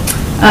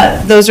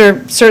 Those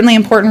are certainly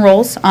important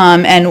roles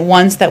and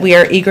ones that we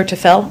are eager to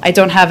fill. I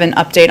don't have an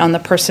update on the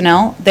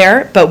personnel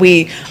there, but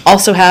we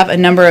also have a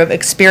number of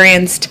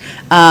experienced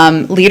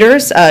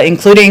leaders,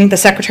 including the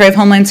Secretary of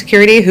Homeland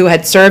Security, who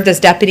had served as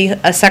Deputy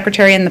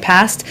Secretary in the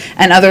past,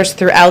 and others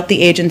throughout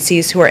the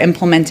agencies who are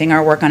implementing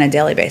our work on a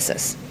daily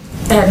basis.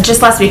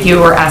 Just last week, you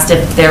were asked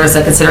if there was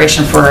a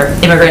consideration for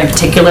immigrant in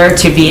particular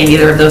to be in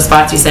either of those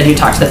spots. You said you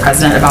talked to the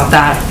president about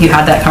that. You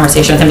had that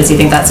conversation with him. Does he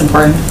think that's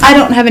important? I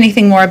don't have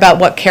anything more about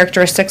what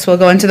characteristics will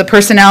go into the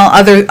personnel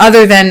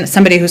other than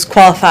somebody who's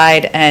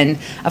qualified and,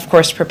 of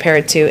course,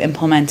 prepared to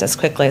implement as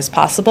quickly as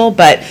possible.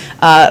 But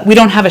we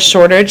don't have a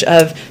shortage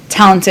of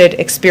talented,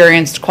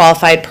 experienced,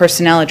 qualified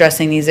personnel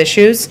addressing these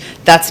issues.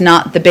 That's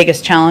not the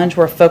biggest challenge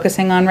we're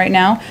focusing on right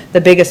now.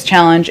 The biggest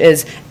challenge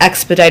is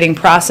expediting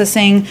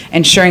processing,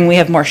 ensuring we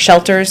have more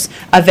shelters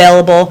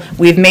available.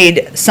 We've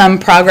made some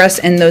progress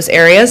in those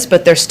areas,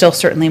 but there's still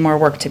certainly more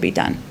work to be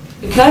done.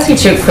 Can I ask you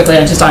too quickly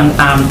just on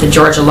the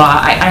Georgia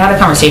law? I had a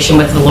conversation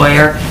with the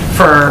lawyer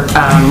for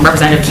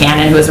Representative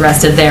Cannon, who was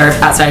arrested there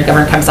outside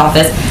Governor Kemp's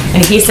office,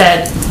 and he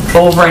said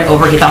over and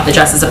over he thought the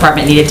Justice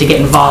Department needed to get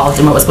involved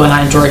in what was going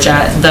on in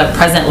Georgia. The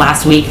president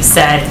last week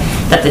said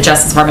that the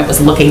Justice Department was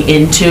looking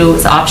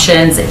into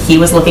options, that he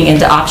was looking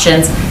into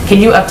options.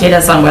 Can you update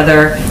us on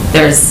whether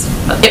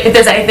if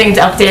there's anything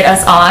to update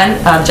us on,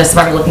 Justice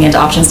Department looking into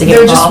options to get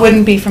involved? There just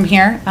wouldn't be from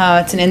here.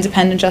 It's an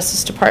independent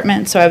Justice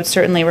Department, so I would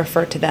certainly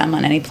refer to them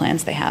on any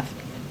plans they have.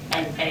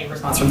 And any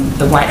response from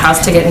the White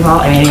House to get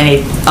involved? I mean,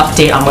 any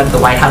update on whether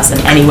the White House in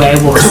any way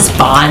will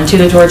respond to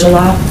the Georgia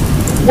law?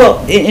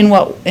 Well,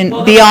 beyond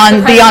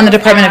the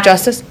Department of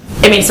Justice?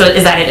 I mean, so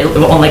is that it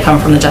will only come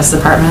from the Justice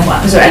Department?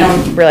 So I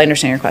don't really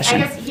understand your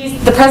question. I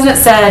guess the president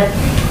said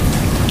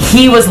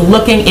he was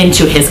looking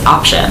into his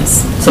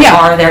options. So Yeah.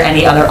 Are there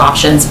any other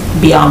options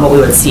beyond what we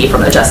would see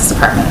from the Justice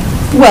Department?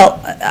 Well,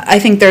 I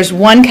think there's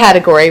one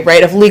category,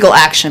 right, of legal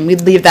action.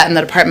 We'd leave that in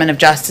the Department of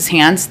Justice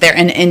hands. They're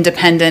an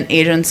independent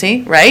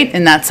agency, right,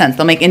 in that sense.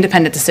 They'll make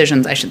independent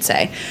decisions, I should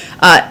say.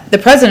 The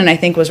president, I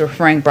think, was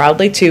referring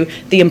broadly to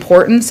the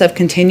importance of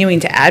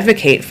continuing to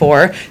advocate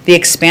for the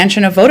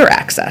expansion of voter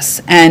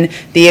access and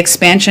the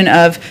expansion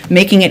of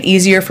making it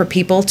easier for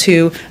people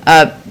to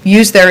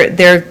use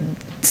their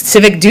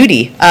civic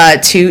duty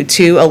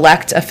to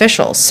elect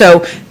officials.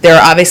 So there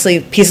are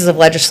obviously pieces of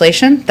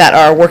legislation that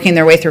are working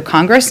their way through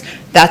Congress.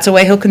 That's a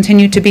way he'll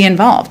continue to be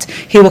involved.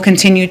 He will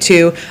continue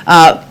to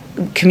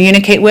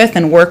communicate with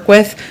and work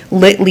with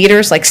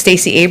leaders like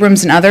Stacey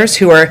Abrams and others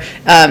who are,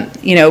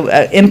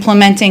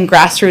 implementing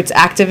grassroots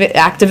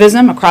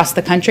activism across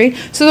the country.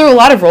 So there are a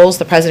lot of roles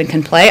the president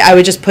can play. I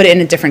would just put it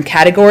in a different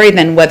category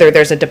than whether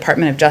there's a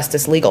Department of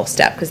Justice legal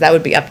step, because that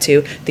would be up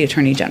to the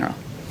Attorney General.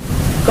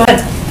 Go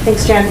ahead.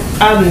 Thanks, Jen.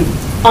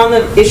 On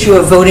the issue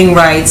of voting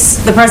rights,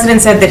 the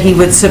president said that he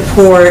would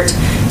support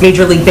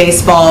Major League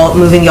Baseball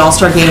moving the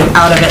All-Star Game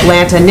out of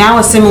Atlanta. Now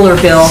a similar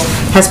bill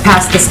has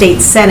passed the state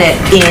Senate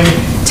in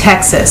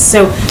Texas.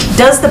 So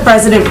does the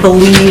president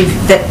believe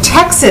that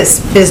Texas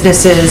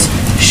businesses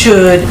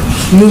should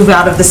move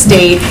out of the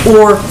state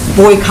or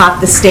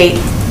boycott the state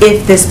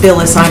if this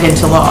bill is signed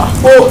into law?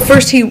 Well,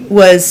 first he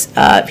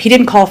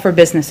didn't call for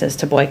businesses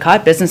to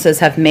boycott. Businesses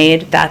have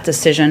made that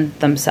decision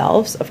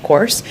themselves, of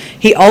course.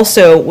 He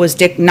also was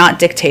not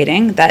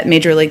dictating that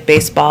Major League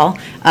Baseball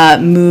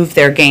move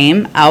their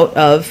game out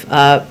of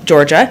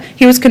Georgia.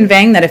 He was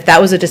conveying that if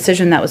that was a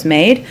decision that was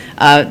made,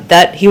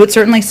 that he would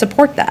certainly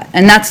support that.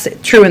 And that's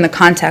true in the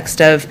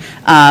context of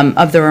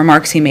the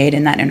remarks he made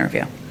in that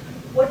interview.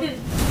 What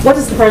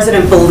does the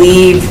president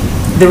believe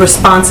the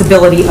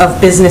responsibility of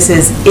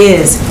businesses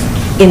is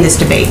in this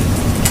debate?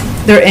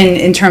 They're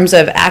in terms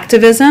of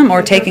activism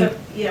or taking...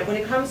 When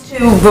it comes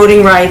to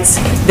voting rights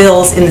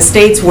bills in the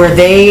states where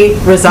they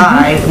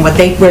reside and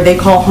where they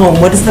call home,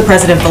 what does the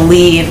president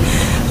believe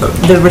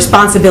the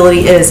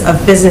responsibility is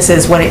of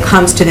businesses when it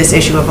comes to this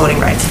issue of voting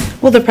rights?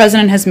 Well, the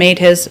president has made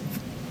his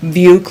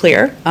view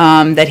clear,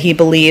 that he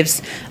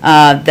believes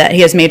that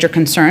he has major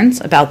concerns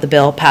about the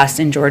bill passed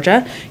in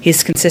Georgia.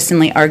 He's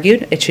consistently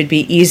argued it should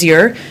be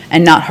easier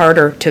and not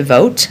harder to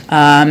vote,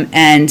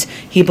 and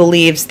he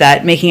believes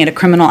that making it a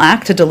criminal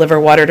act to deliver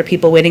water to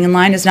people waiting in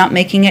line is not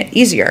making it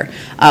easier.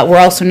 We're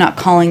also not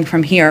calling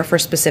from here for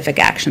specific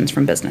actions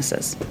from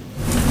businesses.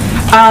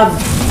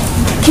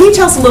 Can you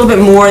tell us a little bit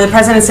more? The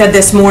president said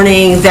this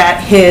morning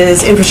that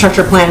his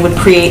infrastructure plan would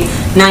create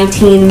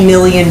 19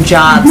 million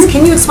jobs.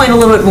 Can you explain a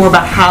little bit more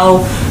about how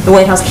the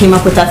White House came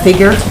up with that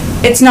figure?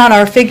 It's not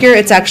our figure.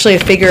 It's actually a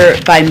figure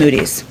by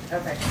Moody's.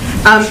 Okay.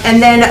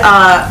 And then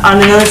on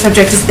another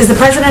subject, is the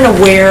president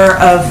aware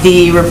of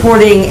the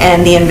reporting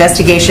and the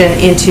investigation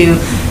into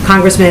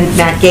Congressman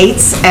Matt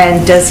Gaetz,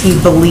 and does he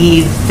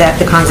believe that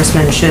the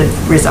congressman should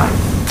resign?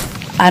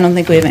 I don't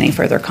think we have any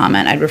further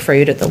comment. I'd refer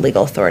you to the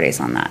legal authorities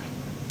on that.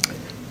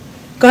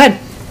 Go ahead.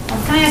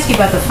 Can I ask you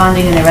about the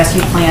funding and the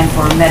rescue plan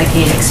for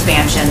Medicaid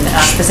expansion,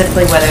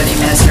 specifically whether the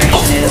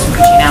administration is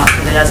reaching out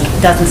to the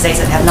dozen states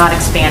that have not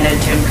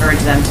expanded to encourage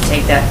them to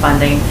take that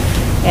funding,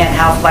 and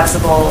how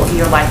flexible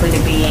you're likely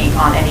to be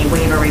on any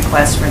waiver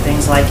requests for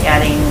things like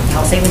adding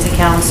health savings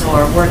accounts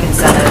or work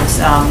incentives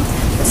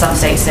that some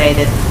states say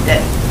that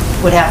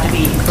would have to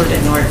be included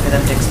in order for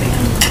them to expand?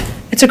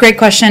 It's a great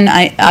question.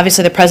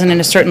 Obviously, the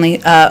president is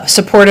certainly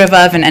supportive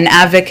of and an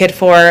advocate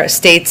for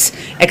states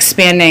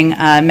expanding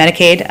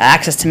Medicaid,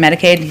 access to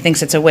Medicaid. He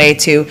thinks it's a way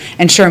to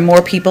ensure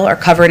more people are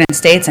covered in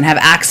states and have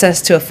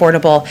access to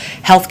affordable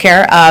health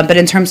care. But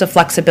in terms of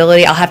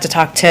flexibility, I'll have to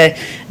talk to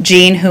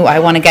Jean, who I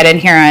want to get in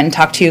here, and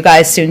talk to you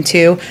guys soon,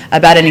 too,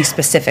 about any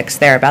specifics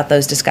there about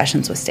those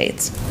discussions with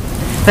states.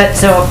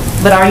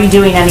 But are you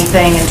doing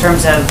anything in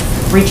terms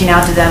of reaching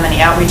out to them,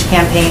 any outreach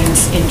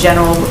campaigns in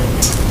general,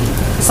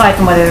 aside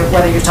from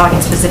whether you're talking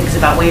specifics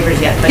about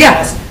waivers yet, but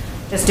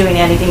just doing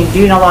anything? You're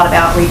doing a lot of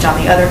outreach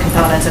on the other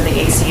components of the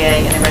ACA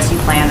and the rescue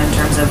plan in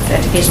terms of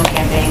educational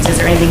campaigns. Is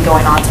there anything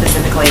going on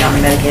specifically on the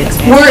Medicaid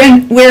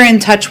expansion? We're in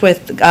touch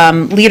with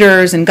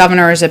leaders and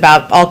governors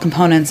about all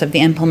components of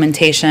the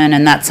implementation,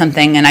 and that's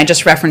something, and I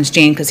just referenced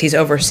Gene because he's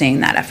overseeing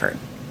that effort.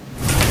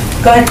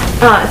 Go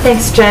ahead.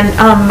 Thanks, Jen.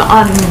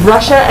 On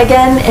Russia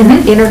again and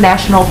the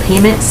international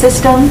payment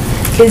system,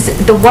 is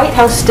the White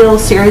House still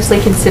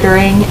seriously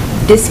considering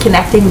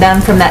disconnecting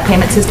them from that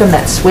payment system,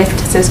 that SWIFT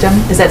system?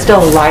 Is that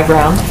still a live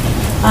round?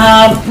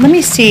 Let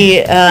me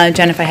see,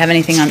 Jen, if I have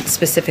anything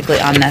specifically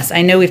on this.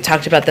 I know we've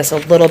talked about this a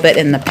little bit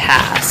in the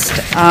past.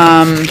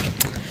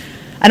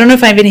 I don't know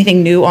if I have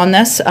anything new on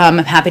this. I'm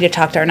happy to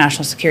talk to our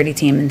national security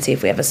team and see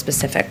if we have a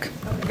specific.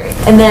 Great.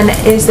 And then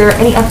is there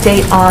any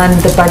update on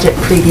the budget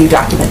preview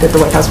document that the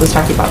White House was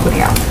talking about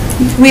putting out?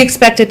 We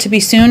expect it to be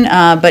soon,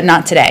 but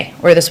not today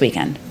or this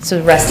weekend.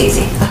 So rest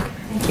easy.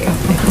 Thank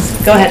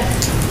you. Go ahead.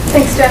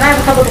 Thanks, Jen. I have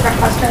a couple different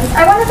questions.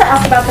 I wanted to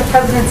ask about the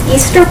president's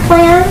Easter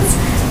plans,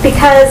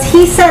 because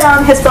he said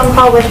on his phone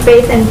call with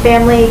faith and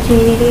family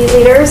community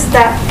leaders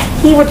that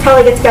he would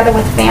probably get together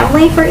with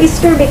family for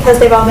Easter because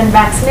they've all been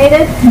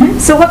vaccinated.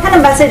 So what kind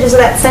of message is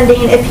that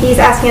sending if he's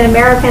asking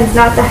Americans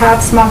not to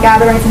have small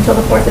gatherings until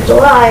the 4th of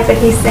July, but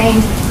he's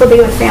saying he'll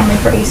be with family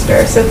for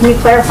Easter? So can you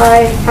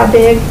clarify how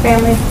big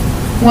family?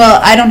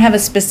 Well, I don't have a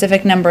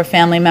specific number of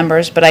family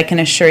members, but I can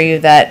assure you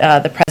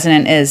that the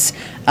president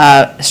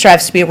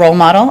strives to be a role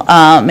model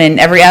in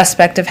every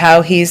aspect of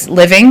how he's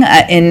living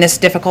in this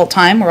difficult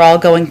time we're all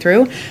going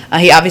through.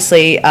 He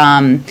obviously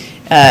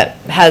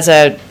has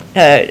a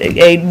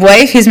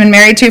wife he's been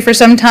married to for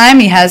some time.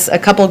 He has a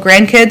couple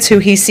grandkids who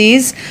he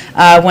sees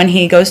when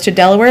he goes to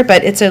Delaware,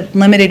 but it's a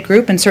limited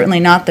group and certainly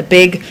not the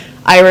big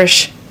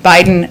Irish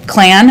Biden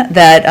clan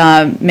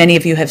that many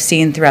of you have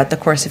seen throughout the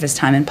course of his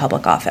time in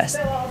public office.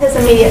 So all his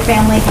immediate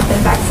family have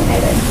been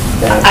vaccinated.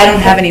 I don't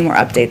have any more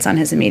updates on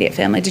his immediate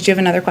family. Did you have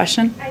another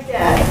question? I did.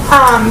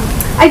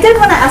 I did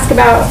want to ask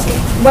about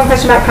one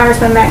question about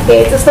Congressman Matt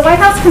Gaetz. Is the White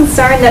House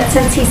concerned that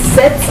since he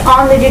sits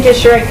on the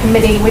Judiciary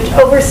Committee, which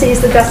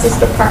oversees the Justice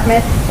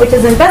Department, which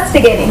is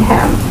investigating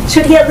him,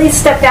 should he at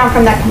least step down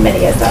from that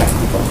committee? Is that a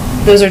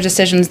conflict? Those are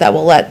decisions that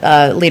we'll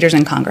let leaders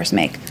in Congress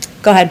make.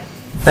 Go ahead.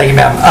 Thank you,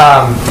 ma'am.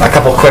 A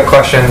couple quick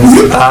questions.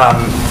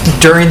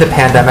 During the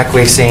pandemic,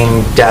 we've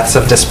seen deaths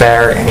of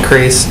despair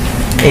increase,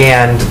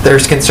 and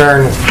there's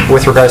concern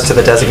with regards to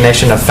the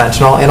designation of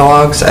fentanyl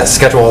analogs as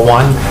Schedule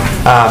 1.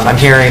 I'm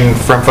hearing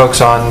from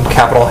folks on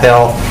Capitol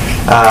Hill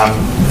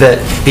that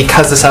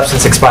because the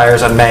substance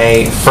expires on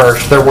May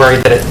 1st, they're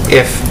worried that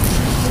if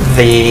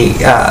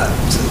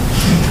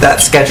that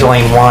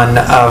scheduling one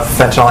of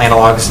fentanyl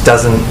analogs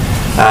doesn't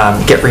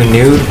get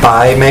renewed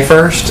by May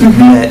 1st,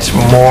 that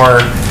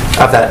more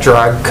of that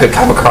drug could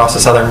come across the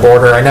southern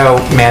border. I know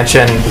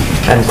Manchin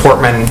and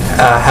Portman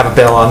have a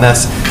bill on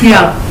this.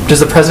 Yeah. Does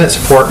the president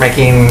support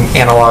making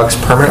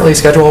analogs permanently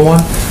Schedule 1?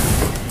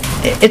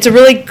 It's a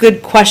really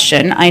good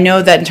question. I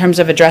know that in terms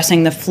of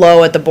addressing the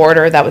flow at the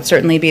border, that would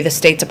certainly be the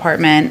State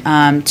Department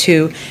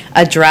to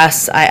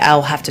address.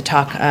 I'll have to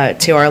talk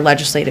to our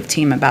legislative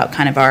team about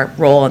kind of our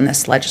role in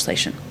this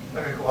legislation.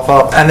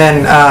 And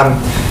then,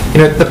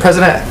 the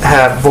president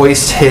had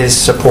voiced his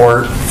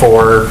support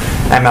for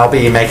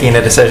MLB making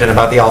a decision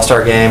about the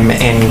All-Star game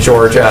in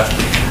Georgia.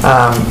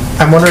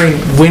 I'm wondering,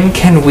 when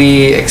can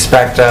we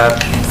expect a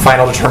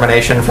final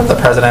determination from the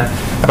president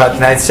about the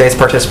United States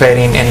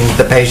participating in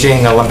the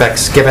Beijing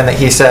Olympics, given that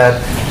he said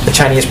the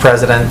Chinese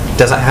president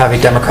doesn't have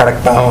a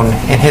democratic bone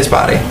in his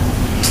body?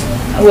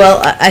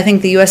 Well, I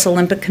think the U.S.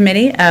 Olympic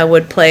Committee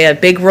would play a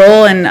big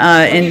role in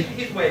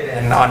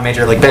on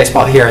Major League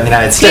Baseball here in the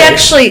United States. He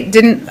actually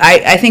didn't.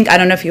 I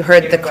don't know if you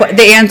heard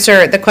the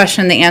answer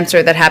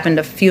that happened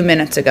a few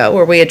minutes ago,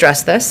 where we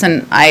addressed this,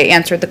 and I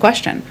answered the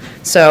question.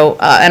 So,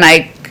 and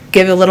I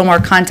give a little more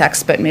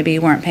context, but maybe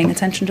you weren't paying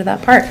attention to that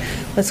part.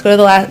 Let's go to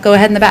the go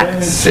ahead in the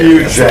back. Thank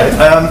you, Jen.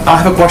 I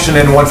have a question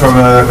and one from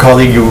a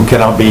colleague who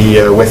cannot be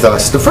with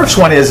us. The first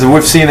one is,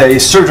 we've seen a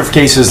surge of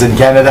cases in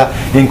Canada,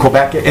 in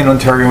Quebec, in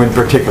Ontario in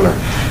particular.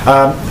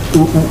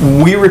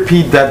 We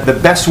repeat that the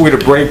best way to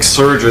break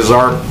surges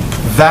are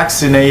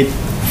vaccinate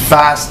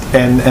fast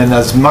and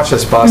as much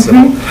as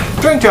possible.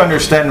 Trying to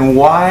understand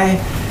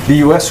why the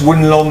U.S.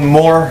 wouldn't loan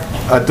more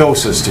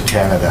doses to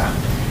Canada.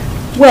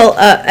 Well,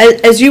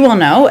 as you all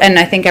know, and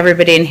I think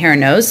everybody in here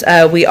knows,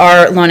 we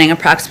are loaning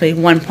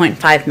approximately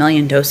 1.5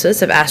 million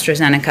doses of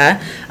AstraZeneca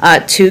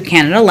to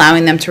Canada,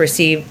 allowing them to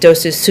receive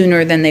doses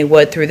sooner than they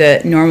would through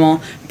the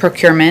normal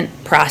procurement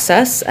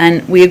process.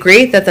 And we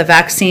agree that the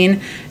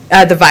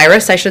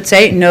virus, I should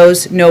say,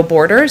 knows no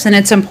borders, and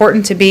it's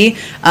important to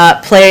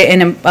play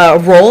a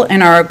role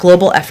in our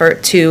global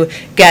effort to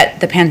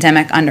get the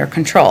pandemic under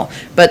control.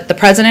 But the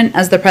president,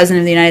 as the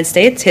president of the United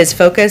States, his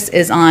focus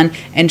is on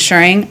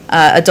ensuring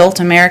adult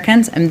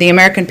Americans and the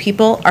American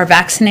people are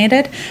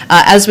vaccinated.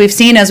 As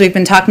we've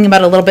been talking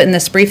about a little bit in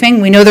this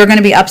briefing, we know there are going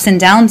to be ups and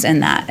downs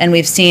in that, and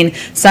we've seen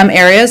some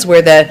areas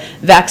where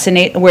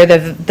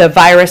the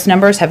virus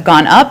numbers have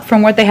gone up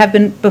from what they have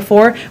been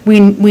before. We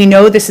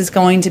know this is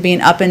going to be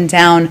an up and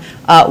down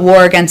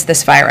war against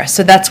this virus.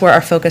 So that's where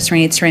our focus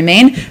needs to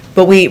remain.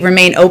 But we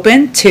remain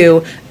open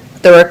to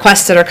the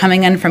requests that are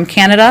coming in from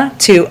Canada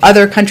to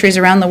other countries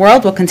around the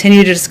world. We'll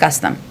continue to discuss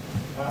them.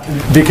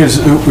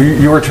 Because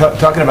you were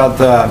talking about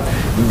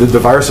the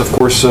virus, of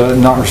course,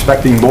 not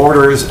respecting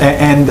borders,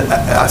 and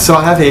so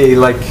I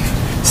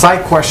have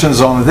side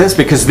questions on this,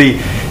 because the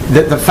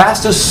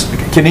fastest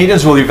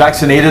Canadians will be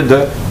vaccinated,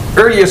 the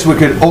earliest we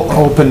could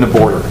open the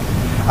border.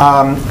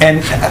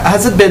 And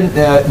has it been,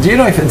 do you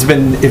know if it's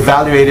been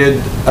evaluated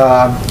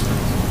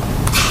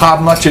how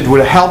much it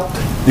would help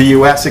the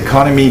U.S.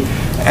 economy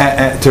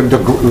and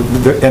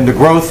the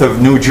growth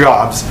of new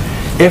jobs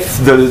if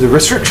the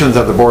restrictions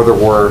at the border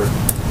were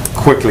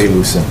quickly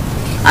loosened?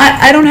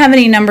 I don't have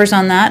any numbers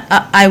on that.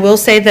 I will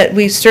say that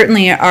we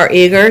certainly are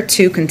eager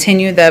to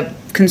continue the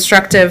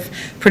constructive,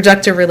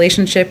 productive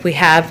relationship we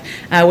have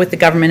with the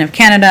government of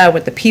Canada,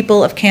 with the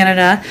people of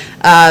Canada.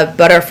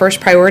 But our first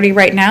priority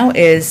right now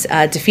is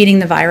defeating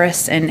the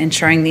virus and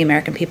ensuring the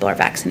American people are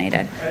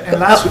vaccinated. And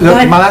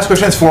my last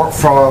question is from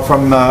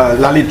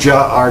Lalit Jha,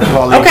 our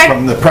colleague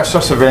from the Press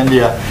Trust of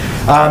India.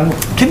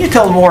 Can you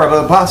tell more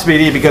about the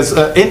possibility, because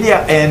India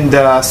and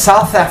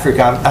South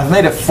Africa have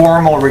made a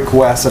formal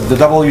request of the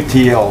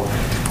WTO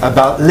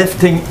about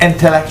lifting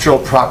intellectual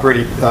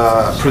property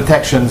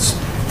protections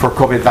for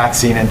COVID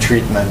vaccine and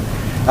treatment.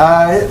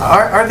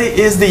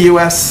 Is the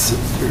U.S.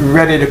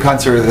 ready to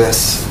consider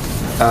this?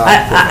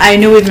 I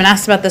know we've been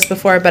asked about this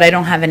before, but I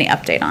don't have any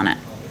update on it.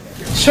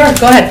 Sure,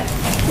 go ahead.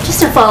 Just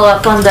to follow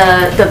up on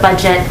the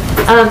budget,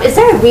 is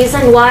there a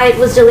reason why it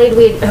was delayed?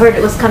 We heard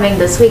it was coming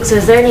this week, so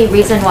is there any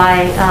reason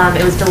why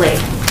it was delayed?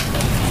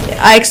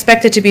 I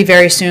expect it to be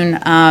very soon,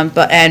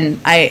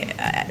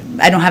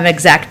 I don't have an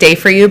exact day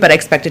for you, but I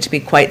expect it to be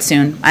quite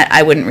soon.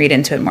 I wouldn't read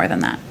into it more than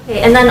that.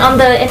 Okay, and then on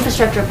the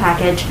infrastructure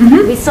package,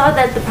 we saw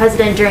that the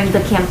president during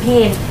the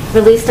campaign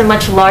released a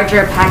much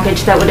larger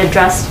package that would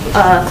address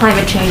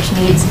climate change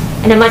needs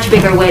in a much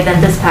bigger way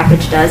than this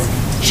package does.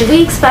 Should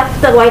we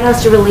expect the White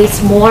House to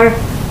release more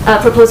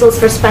proposals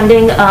for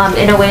spending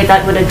in a way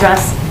that would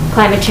address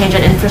climate change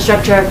and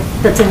infrastructure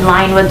that's in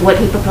line with what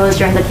he proposed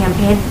during the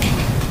campaign?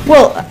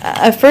 Well,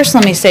 first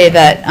let me say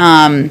that,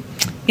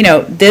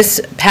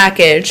 this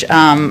package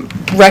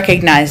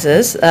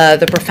recognizes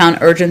the profound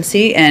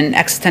urgency and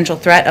existential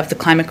threat of the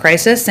climate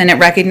crisis, and it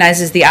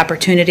recognizes the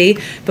opportunity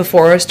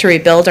before us to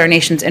rebuild our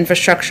nation's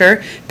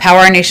infrastructure, power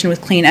our nation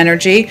with clean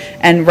energy,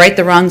 and right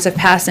the wrongs of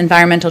past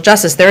environmental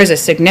justice. There is a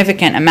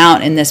significant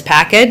amount in this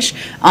package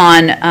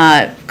on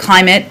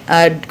climate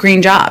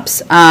green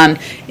jobs.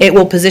 It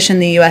will position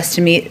the U.S.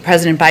 to meet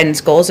President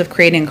Biden's goals of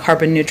creating a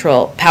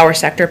carbon-neutral power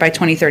sector by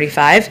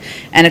 2035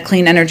 and a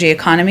clean energy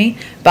economy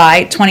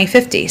by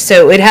 2050.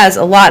 So it has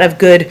a lot of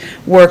good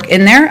work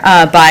in there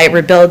by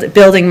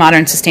building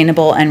modern,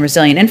 sustainable, and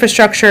resilient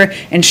infrastructure,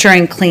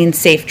 ensuring clean,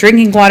 safe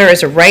drinking water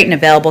is a right and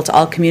available to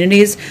all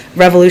communities,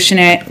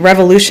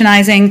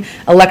 revolutionizing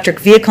electric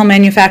vehicle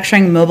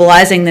manufacturing,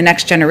 mobilizing the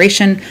next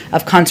generation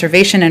of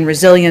conservation and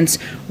resilience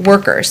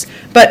workers.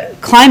 But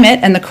climate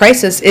and the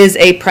crisis is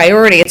a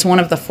priority. It's one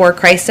of the 4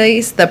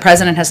 crises the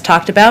president has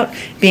talked about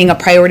being a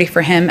priority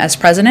for him as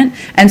president,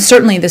 and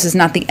certainly this is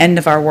not the end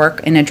of our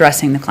work in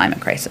addressing the climate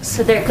crisis.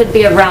 So there could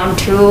be a round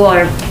 2,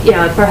 or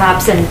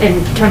perhaps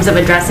in terms of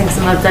addressing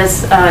some of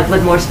this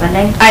with more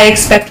spending? I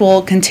expect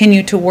we'll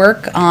continue to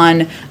work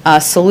on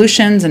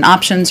solutions and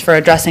options for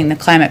addressing the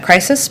climate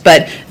crisis,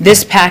 but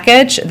this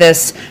package,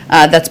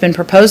 that's been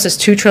proposed, this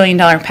 $2 trillion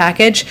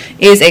package,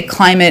 is a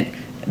climate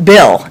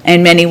bill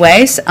in many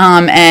ways,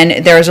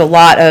 and there's a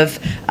lot of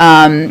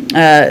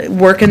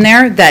work in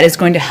there that is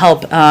going to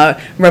help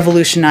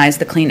revolutionize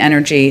the clean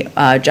energy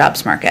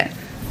jobs market.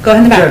 Go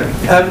ahead in the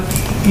back.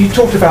 Joan, you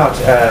talked about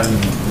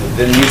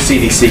the new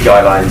CDC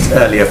guidelines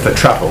earlier for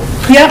travel.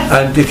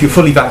 Yeah. And if you're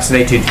fully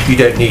vaccinated, you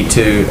don't need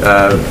to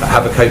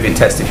have a COVID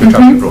test if you're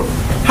traveling abroad.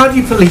 How do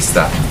you police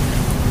that?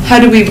 How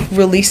do we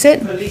release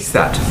it? Police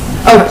that.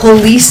 Oh,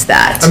 police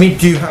that. I mean,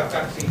 do you have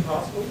vaccine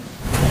passports?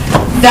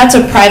 That's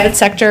a private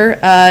sector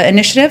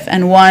initiative,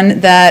 and one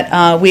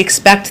that we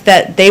expect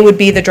that they would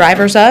be the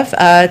drivers of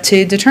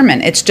to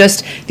determine. It's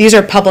just, these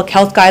are public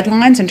health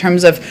guidelines in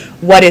terms of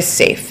what is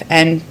safe,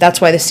 and that's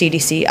why the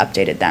CDC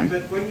updated them.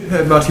 But when you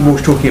heard Marty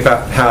Walsh talking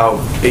about how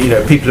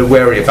people are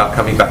wary about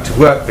coming back to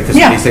work because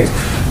of these things,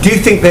 do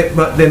you think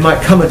that there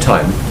might come a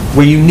time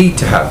where you need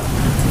to have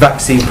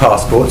vaccine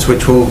passports,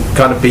 which will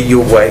kind of be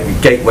your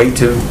gateway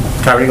to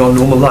carrying on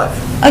normal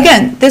life?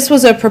 Again, this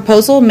was a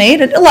proposal made.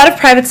 A lot of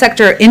private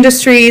sector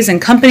industries and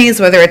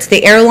companies, whether it's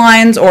the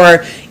airlines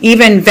or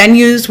even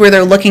venues where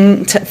they're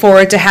looking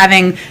forward to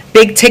having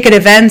big ticket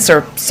events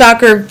or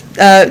soccer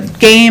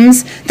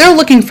games, they're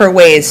looking for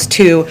ways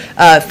to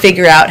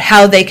figure out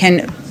how they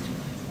can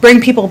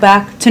bring people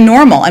back to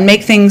normal and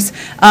make things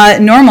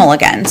normal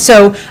again.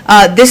 So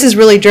this is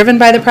really driven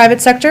by the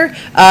private sector,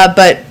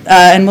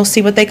 and we'll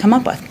see what they come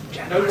up with.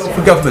 No role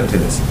for government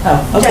in this.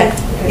 Oh, okay.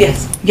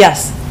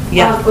 Yes.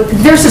 Yeah.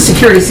 There's a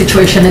security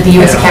situation at the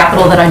U.S.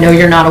 Capitol that I know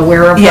you're not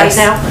aware of Yes.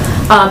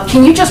 right now.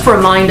 Can you just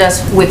remind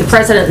us, with the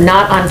president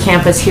not on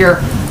campus here,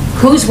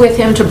 who's with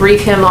him to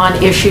brief him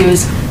on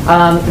issues?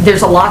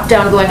 There's a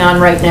lockdown going on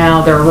right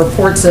now. There are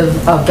reports of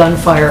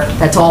gunfire.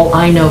 That's all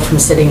I know from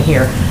sitting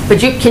here. But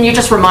can you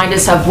just remind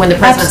us of, when the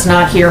president's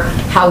not here,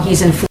 how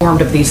he's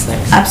informed of these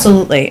things?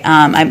 Absolutely.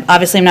 I'm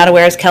obviously not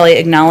aware, as Kelly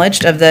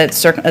acknowledged, of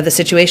the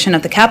situation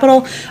at the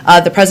Capitol.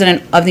 The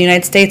President of the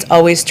United States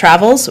always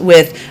travels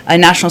with a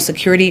national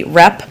security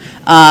rep,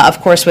 of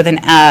course, with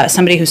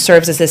somebody who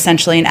serves as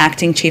essentially an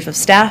acting chief of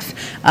staff,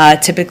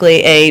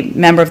 typically a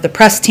member of the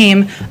press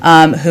team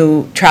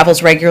who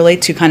travels regularly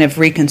to kind of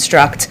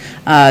reconstruct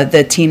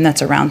the team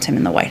that's around him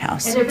in the White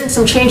House. And there have been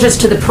some changes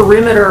to the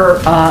perimeter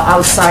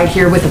outside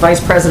here, with the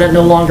Vice President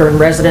no longer in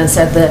residence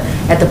at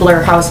the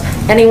Blair House.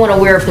 Anyone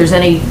aware if there's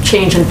any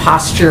change in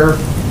posture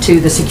to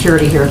the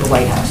security here at the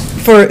White House?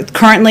 For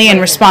currently, in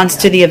response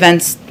to the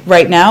events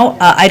right now,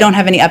 I don't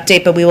have any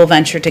update, but we will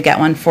venture to get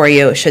one for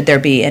you should there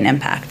be an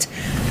impact.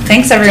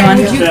 Thanks, everyone.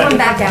 Would you come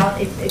back out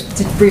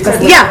to brief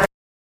us? Yeah.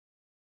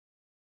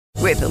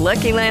 With the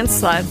Lucky Land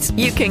Slots,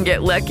 you can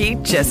get lucky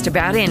just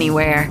about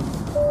anywhere.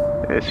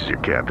 This is your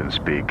captain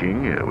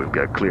speaking. We've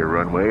got clear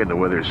runway and the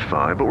weather's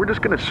fine, but we're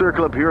just going to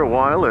circle up here a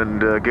while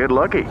and get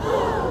lucky.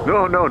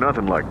 No,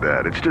 nothing like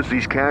that. It's just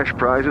these cash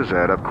prizes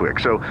add up quick.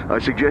 So I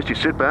suggest you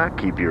sit back,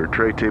 keep your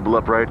tray table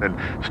upright, and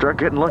start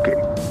getting lucky.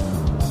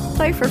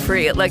 Play for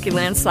free at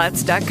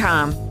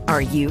LuckyLandSlots.com.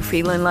 Are you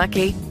feeling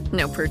lucky?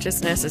 No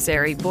purchase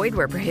necessary. Void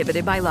where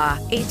prohibited by law.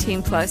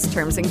 18+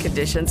 terms and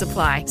conditions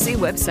apply. See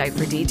website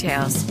for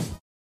details.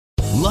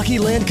 Lucky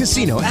Land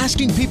Casino,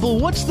 asking people,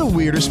 what's the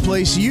weirdest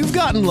place you've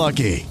gotten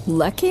lucky?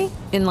 Lucky?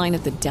 In line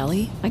at the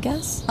deli, I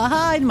guess?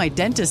 Aha, in my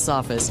dentist's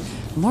office.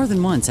 More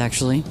than once,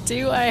 actually.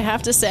 Do I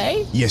have to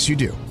say? Yes, you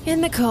do.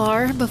 In the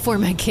car before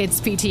my kids'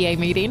 PTA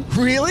meeting.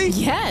 Really?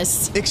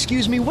 Yes.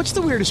 Excuse me, what's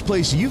the weirdest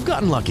place you've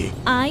gotten lucky?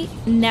 I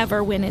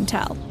never win and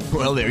tell.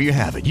 Well, there you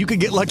have it. You can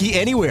get lucky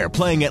anywhere,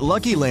 playing at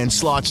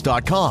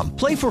LuckyLandSlots.com.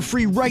 Play for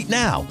free right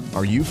now.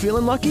 Are you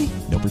feeling lucky?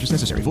 No purchase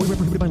necessary. Void where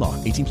prohibited by law.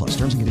 18+.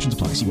 Terms and conditions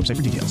apply. See website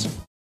for details.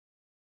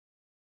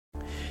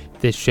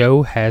 This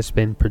show has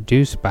been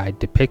produced by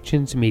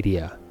Depictions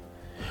Media.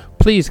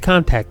 Please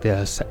contact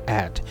us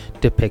at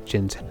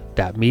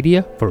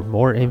depictions.media for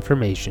more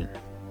information.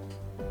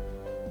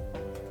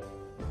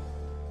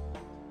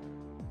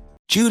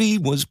 Judy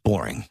was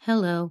boring.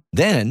 Hello.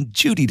 Then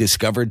Judy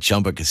discovered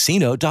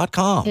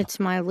ChumbaCasino.com. It's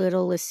my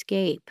little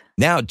escape.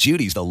 Now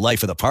Judy's the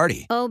life of the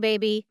party. Oh,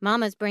 baby,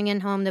 mama's bringing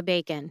home the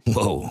bacon.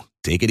 Whoa,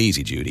 take it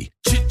easy, Judy.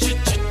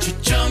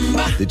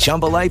 The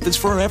Chumba life is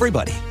for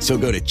everybody. So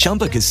go to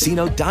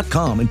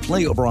ChumbaCasino.com and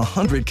play over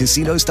 100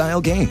 casino-style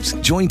games.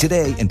 Join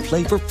today and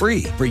play for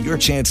free for your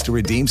chance to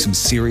redeem some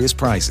serious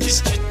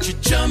prizes.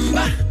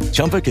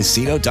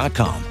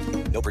 ChumbaCasino.com.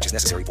 No purchase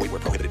necessary. Void where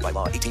prohibited by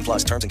law. 18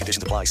 plus terms and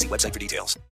conditions apply. See website for details.